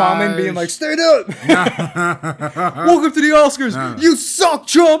montage. Common being like, stand up! Welcome to the Oscars! You suck,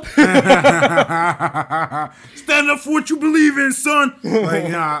 Trump! Stand up for what you believe in, son. Like,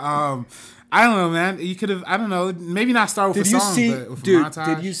 nah, I don't know, man. You could have, I don't know, maybe not start with Did a you song, see, but with dude, a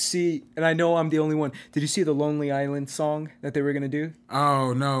montage. did you see, and I know I'm the only one, did you see the Lonely Island song that they were going to do?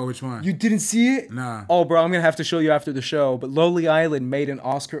 Oh, no, which one? You didn't see it? Nah. Oh, bro, I'm going to have to show you after the show, but Lonely Island made an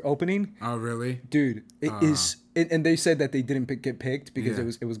Oscar opening. Oh, really? Dude, it is, and they said that they didn't get picked because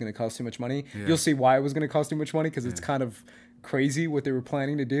Yeah. it was going to cost too much money. Yeah. You'll see why it was going to cost too much money because it's kind of crazy what they were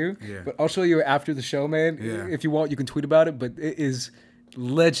planning to do. Yeah. But I'll show you after the show, man. Yeah. If you want, you can tweet about it, but it is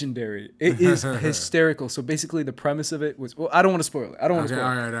legendary. It is hysterical. So basically the premise of it was, well, I don't want to spoil it. I don't want to Okay,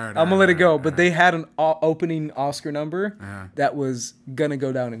 spoil it. all right, I'm going to let it go. But all they had an opening Oscar number Uh-huh. that was going to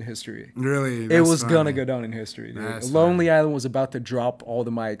go down in history. Really? It That's was funny. gonna go down in history, dude. That's Lonely Island was about to drop all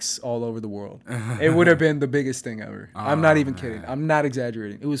the mics all over the world. It would have been the biggest thing ever. I'm not even kidding. I'm not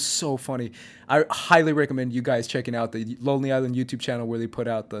exaggerating. It was so funny. I highly recommend you guys checking out the Lonely Island YouTube channel where they put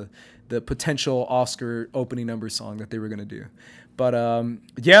out the potential Oscar opening number song that they were gonna do. But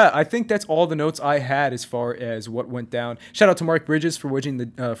yeah, I think that's all the notes I had as far as what went down. Shout out to Mark Bridges for winning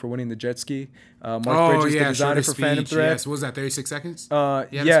the jet ski. Mark Bridges, the designer for Phantom Thread. Yes, what was that, 36 seconds? Yeah.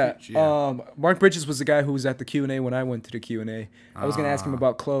 Speech, yeah. Mark Bridges was the guy who was at the Q&A when I went to the Q&A. I was going to ask him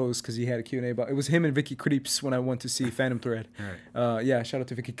about clothes because he had a Q&A about it. Was him and Vicky Creeps when I went to see Phantom Thread. Right. Yeah, shout out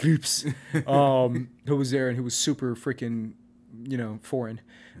to Vicky Creeps, who was there and who was super freaking, foreign.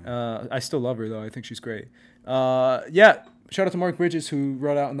 I still love her though. I think she's great. Yeah. Shout out to Mark Bridges who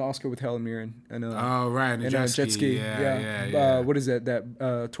rode out in the Oscar with Helen Mirren and Oh, right, and a jet ski. Yeah. What is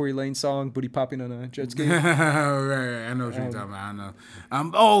that Tory Lane song, Booty Popping on a Jet Ski? right. I know what you're talking about. I know.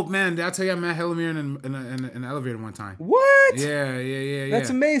 Oh man, did I tell you I met Helen Mirren in an elevator one time? What? Yeah. That's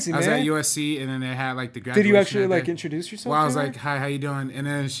amazing, I was man. at USC, and then they had like the graduation. Did you actually that day. introduce yourself? Well, I was to her? like, "Hi, how you doing?" And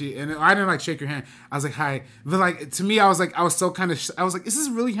then I didn't shake her hand. I was like, "Hi," but like to me, I was so kind of, I was like, "Is this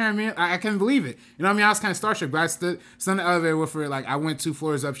really Helen Mirren?" I couldn't believe it. You know what I mean? I was kind of starstruck, but I stood in the elevator with her. Like I went 2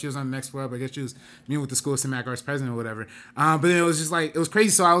 floors up. She was on the next floor up. I guess she was meeting with the school St. Arts president or whatever. But then it was just like, it was crazy.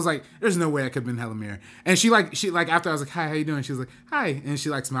 So I was like, there's no way I could have been Helen Mirren. And she after I was like, "Hi, how you doing?" She was like, "Hi." And she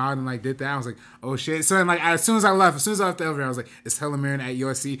smiled and did that. I was like, oh shit. So then as soon as I left the elevator, I was like, it's Helen Mirren at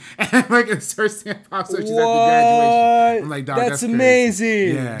USC. And it's first thing that pops up, she's at the graduation. I'm like, dog, that's crazy.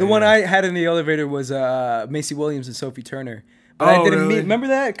 amazing. Yeah, the one I had in the elevator was Macy Williams and Sophie Turner. But I didn't really? meet. Remember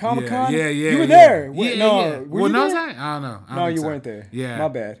that Comic-Con? Yeah. You were there. Yeah, No, yeah. were Well, you no, there? I don't know. I No, don't think you so. weren't there. Yeah. My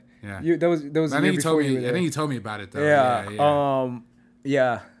bad. Yeah. That was the I year think you told before me. you were there. I think you told me about it though. Yeah.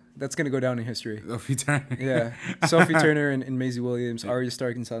 Yeah. That's gonna go down in history. Sophie Turner. Yeah, Sophie Turner and Maisie Williams, Arya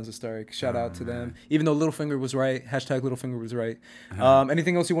Stark and Sansa Stark. Shout out to them. Even though Littlefinger was right, #Littlefinger was right.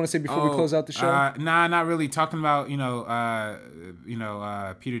 Anything else you want to say before we close out the show? Nah, not really. Talking about Peter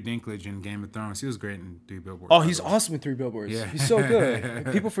Dinklage in Game of Thrones. He was great in 3 Billboards. Oh, he's awesome in 3 Billboards. Yeah. He's so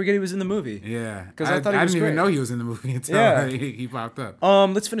good. People forget he was in the movie. Yeah, because I thought he was didn't great. even know he was in the movie until he popped up.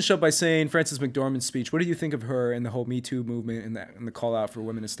 Let's finish up by saying Frances McDormand's speech. What do you think of her and the whole Me Too movement and the call out for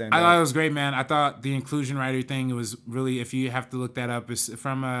women to stand I up? thought it was great, man. I thought the inclusion writer thing was really, if you have to look that up, it's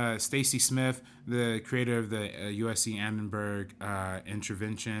from Stacy Smith, the creator of the USC Annenberg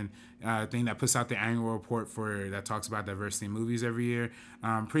intervention thing that puts out the annual report that talks about diversity in movies every year.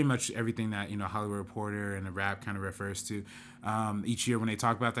 Pretty much everything that Hollywood Reporter and the Wrap kind of refers to each year when they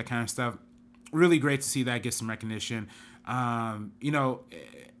talk about that kind of stuff. Really great to see that get some recognition. My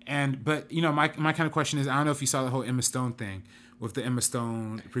kind of question is, I don't know if you saw the whole Emma Stone thing with the Emma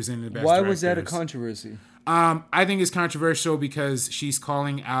Stone presenting the best Why was that a directors. controversy? I think it's controversial because she's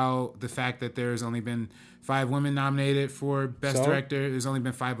calling out the fact that there's only been 5 women nominated for Best Director. There's only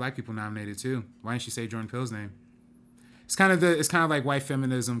been 5 black people nominated too. Why didn't she say Jordan Peele's name? It's kind of like white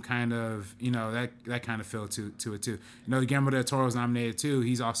feminism, kind of, that kind of feel to it too. Guillermo del Toro's nominated too.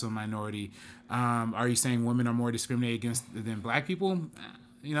 He's also a minority. Are you saying women are more discriminated against than black people?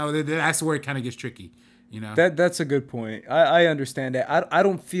 That's where it kind of gets tricky. That's a good point. I understand that. I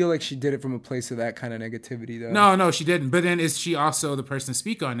don't feel like she did it from a place of that kind of negativity though. No, she didn't. But then is she also the person to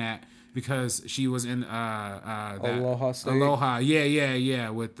speak on that because she was in Aloha State. Aloha, yeah,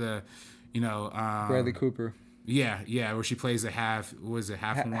 with the Bradley Cooper. Yeah, where she plays half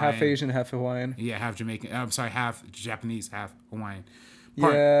Hawaiian, half Asian, half Hawaiian. Yeah, half Jamaican. I'm sorry, half Japanese, half Hawaiian.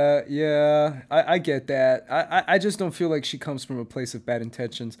 Yeah, I get that. I just don't feel like she comes from a place of bad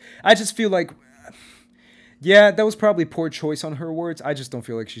intentions. I just feel like Yeah, that was probably poor choice on her words. I just don't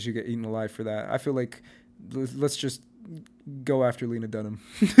feel like she should get eaten alive for that. I feel like let's just go after Lena Dunham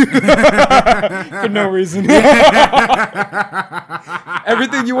for no reason.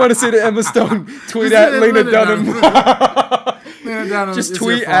 Everything you want to say to Emma Stone, tweet at Lena Dunham. Lena Dunham, just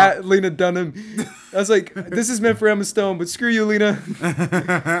tweet at Lena Dunham. I was like, this is meant for Emma Stone, but screw you, Lena.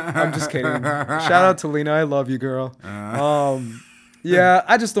 I'm just kidding. Shout out to Lena. I love you, girl. Yeah,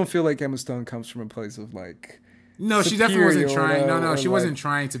 I just don't feel like Emma Stone comes from a place of like. No, she definitely wasn't trying. No, She wasn't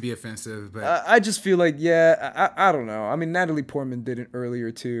trying to be offensive. But I just feel like, I don't know. I mean, Natalie Portman did it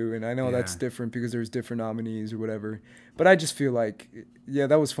earlier too, and I know that's different because there's different nominees or whatever. But I just feel like,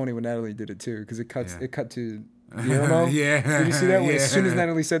 that was funny when Natalie did it too, because it cut to Guillermo. Yeah. Did you see that? As soon as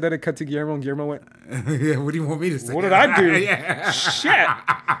Natalie said that, it cut to Guillermo, and Guillermo went, yeah, what do you want me to say? What did I do? Shit.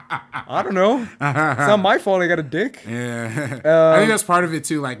 I don't know. It's not my fault I got a dick. Yeah. I think that's part of it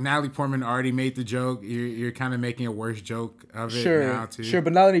too. Like, Natalie Portman already made the joke. You're kind of making a worse joke of it now too. Sure,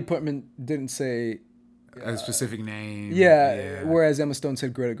 but Natalie Portman didn't say a specific name. Yeah, whereas Emma Stone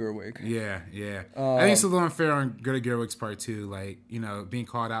said Greta Gerwig. Yeah. I think it's a little unfair on Greta Gerwig's part too, like, being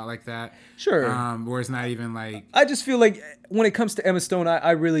called out like that. Sure. Where it's not even like. I just feel like when it comes to Emma Stone,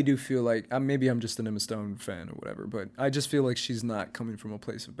 I really do feel like, maybe I'm just an Emma Stone fan or whatever, but I just feel like she's not coming from a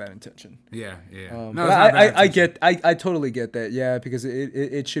place of bad intention. Yeah. No, I totally get that. Yeah, because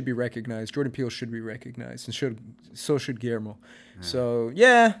it should be recognized. Jordan Peele should be recognized, and so should Guillermo. Yeah. So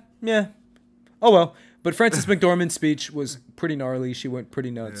yeah. Oh well. But Frances McDormand's speech was pretty gnarly. She went pretty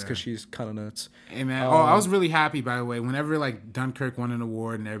nuts because she's kind of nuts. Hey, man. I was really happy, by the way. Whenever, like, Dunkirk won an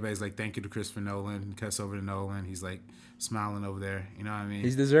award and everybody's like, thank you to Christopher Nolan, and cuts over to Nolan, he's, like, smiling over there. You know what I mean? He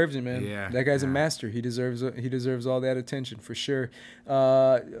deserves it, man. Yeah. That guy's a master. He deserves all that attention, for sure.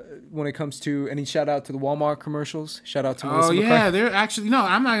 When it comes to any shout out to the Walmart commercials, shout out to Melissa McCarthy. They're actually, no,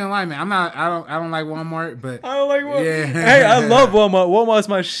 I'm not gonna lie, man. I don't like Walmart, but I don't like Walmart. Yeah. Hey, I love Walmart. Walmart's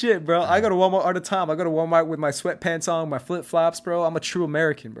my shit, bro. I go to Walmart all the time. I go to Walmart with my sweatpants on, my flip flops, bro. I'm a true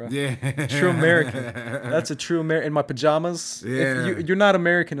American, bro. Yeah. True American. That's a true American. In my pajamas. Yeah. You're not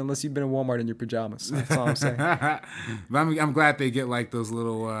American unless you've been in Walmart in your pajamas. That's all I'm saying. But I'm glad they get like those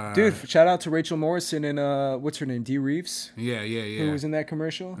little. Dude, shout out to Rachel Morrison and what's her name, Dee Reeves. Yeah. Who was in that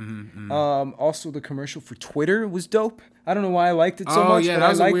commercial? Mm-hmm. Also, the commercial for Twitter was dope. I don't know why I liked it so much. Yeah, but that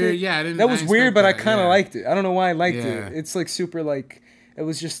was I liked weird. it. Yeah, that was weird, but I kind of liked it. I don't know why I liked it. Yeah. It's like super like. It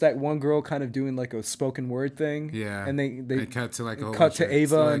was just that one girl kind of doing like a spoken word thing. Yeah. And they cut to like a whole cut to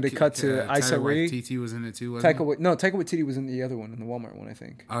Ava like, and they cut to Issa Rae. Taika Waititi was in it too, Taika Waititi was in the other one, in the Walmart one, I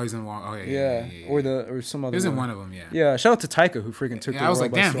think. Oh, he's in Walmart. Oh, yeah. Or some other. He was in one of them, yeah. Yeah, shout out to Taika who freaking took the I was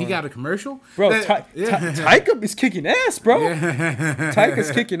world like, damn, by he storm. got a commercial? Bro, Taika is kicking ass, bro. Yeah. Taika's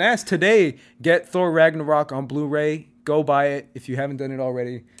kicking ass. Today, get Thor Ragnarok on Blu-ray. Go buy it if you haven't done it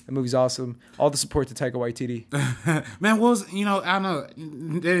already. The movie's awesome. All the support to Taika Waititi. Man, what was, I don't know,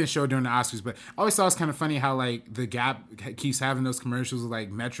 they didn't show it during the Oscars, but I always thought it was kind of funny how, like, the Gap keeps having those commercials with, like,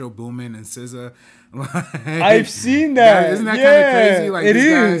 Metro Boomin and SZA. Like, I've seen that. Isn't that kind of crazy? Like,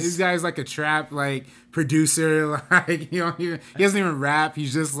 this guy's like a trap, like, producer. Like, he doesn't even rap.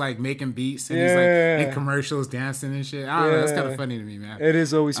 He's just, like, making beats, and he's, like, in commercials dancing and shit. I don't know. That's kind of funny to me, man. It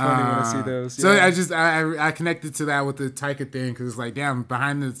is always funny when I see those. So I connected to that with the Taika thing, because it's like, damn,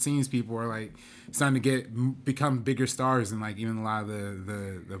 behind the scenes people are, like, starting to become bigger stars than, like, even a lot of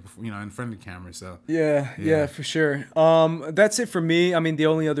the in front of the camera. So yeah, for sure. That's it for me. I mean, the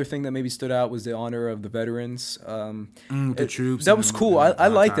only other thing that maybe stood out was the honor of the veterans. The troops. That was cool. I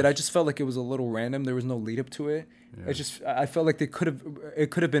liked it. I just felt like it was a little random. There was no lead up to it. Yeah. I felt like it could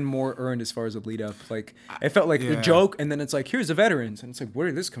have been more earned as far as a lead up. Like, it felt like a joke, and then it's like, here's the veterans, and it's like, where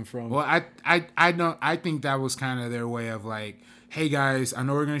did this come from? Well, I think that was kind of their way of like, hey guys, I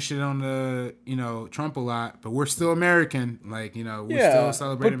know we're gonna shit on the Trump a lot, but we're still American. Like, we're still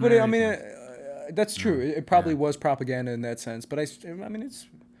celebrating. But I mean, that's true. It probably was propaganda in that sense. But I mean,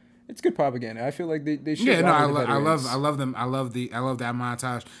 it's good propaganda. I feel like they should. Yeah, no, I love them. I love that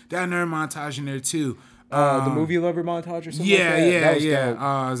montage. That nerd montage in there too. The movie lover montage or something. Yeah, like that. That was yeah. dope.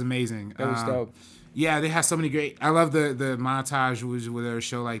 Oh, it was amazing. That was dope. Yeah, they have so many great. I love the montage where they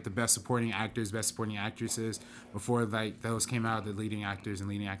show like the best supporting actors, best supporting actresses before like those came out, the leading actors and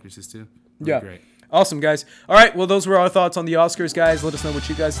leading actresses too. Really great. Awesome, guys. All right, well, those were our thoughts on the Oscars, guys. Let us know what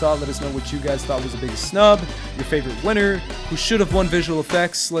you guys thought. Let us know what you guys thought was the biggest snub, your favorite winner, who should have won visual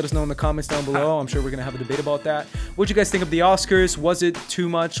effects. Let us know in the comments down below. I'm sure we're going to have a debate about that. What do you guys think of the Oscars? Was it too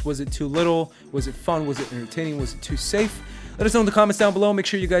much? Was it too little? Was it fun? Was it entertaining? Was it too safe? Let us know in the comments down below. Make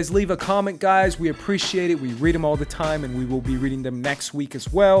sure you guys leave a comment, guys. We appreciate it. We read them all the time, and we will be reading them next week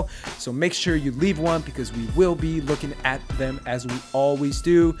as well. So make sure you leave one because we will be looking at them as we always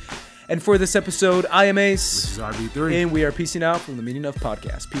do. And for this episode, I am Ace. This is RB3. And we are peacing out from the Meaning Of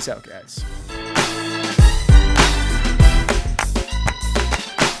podcast. Peace out, guys.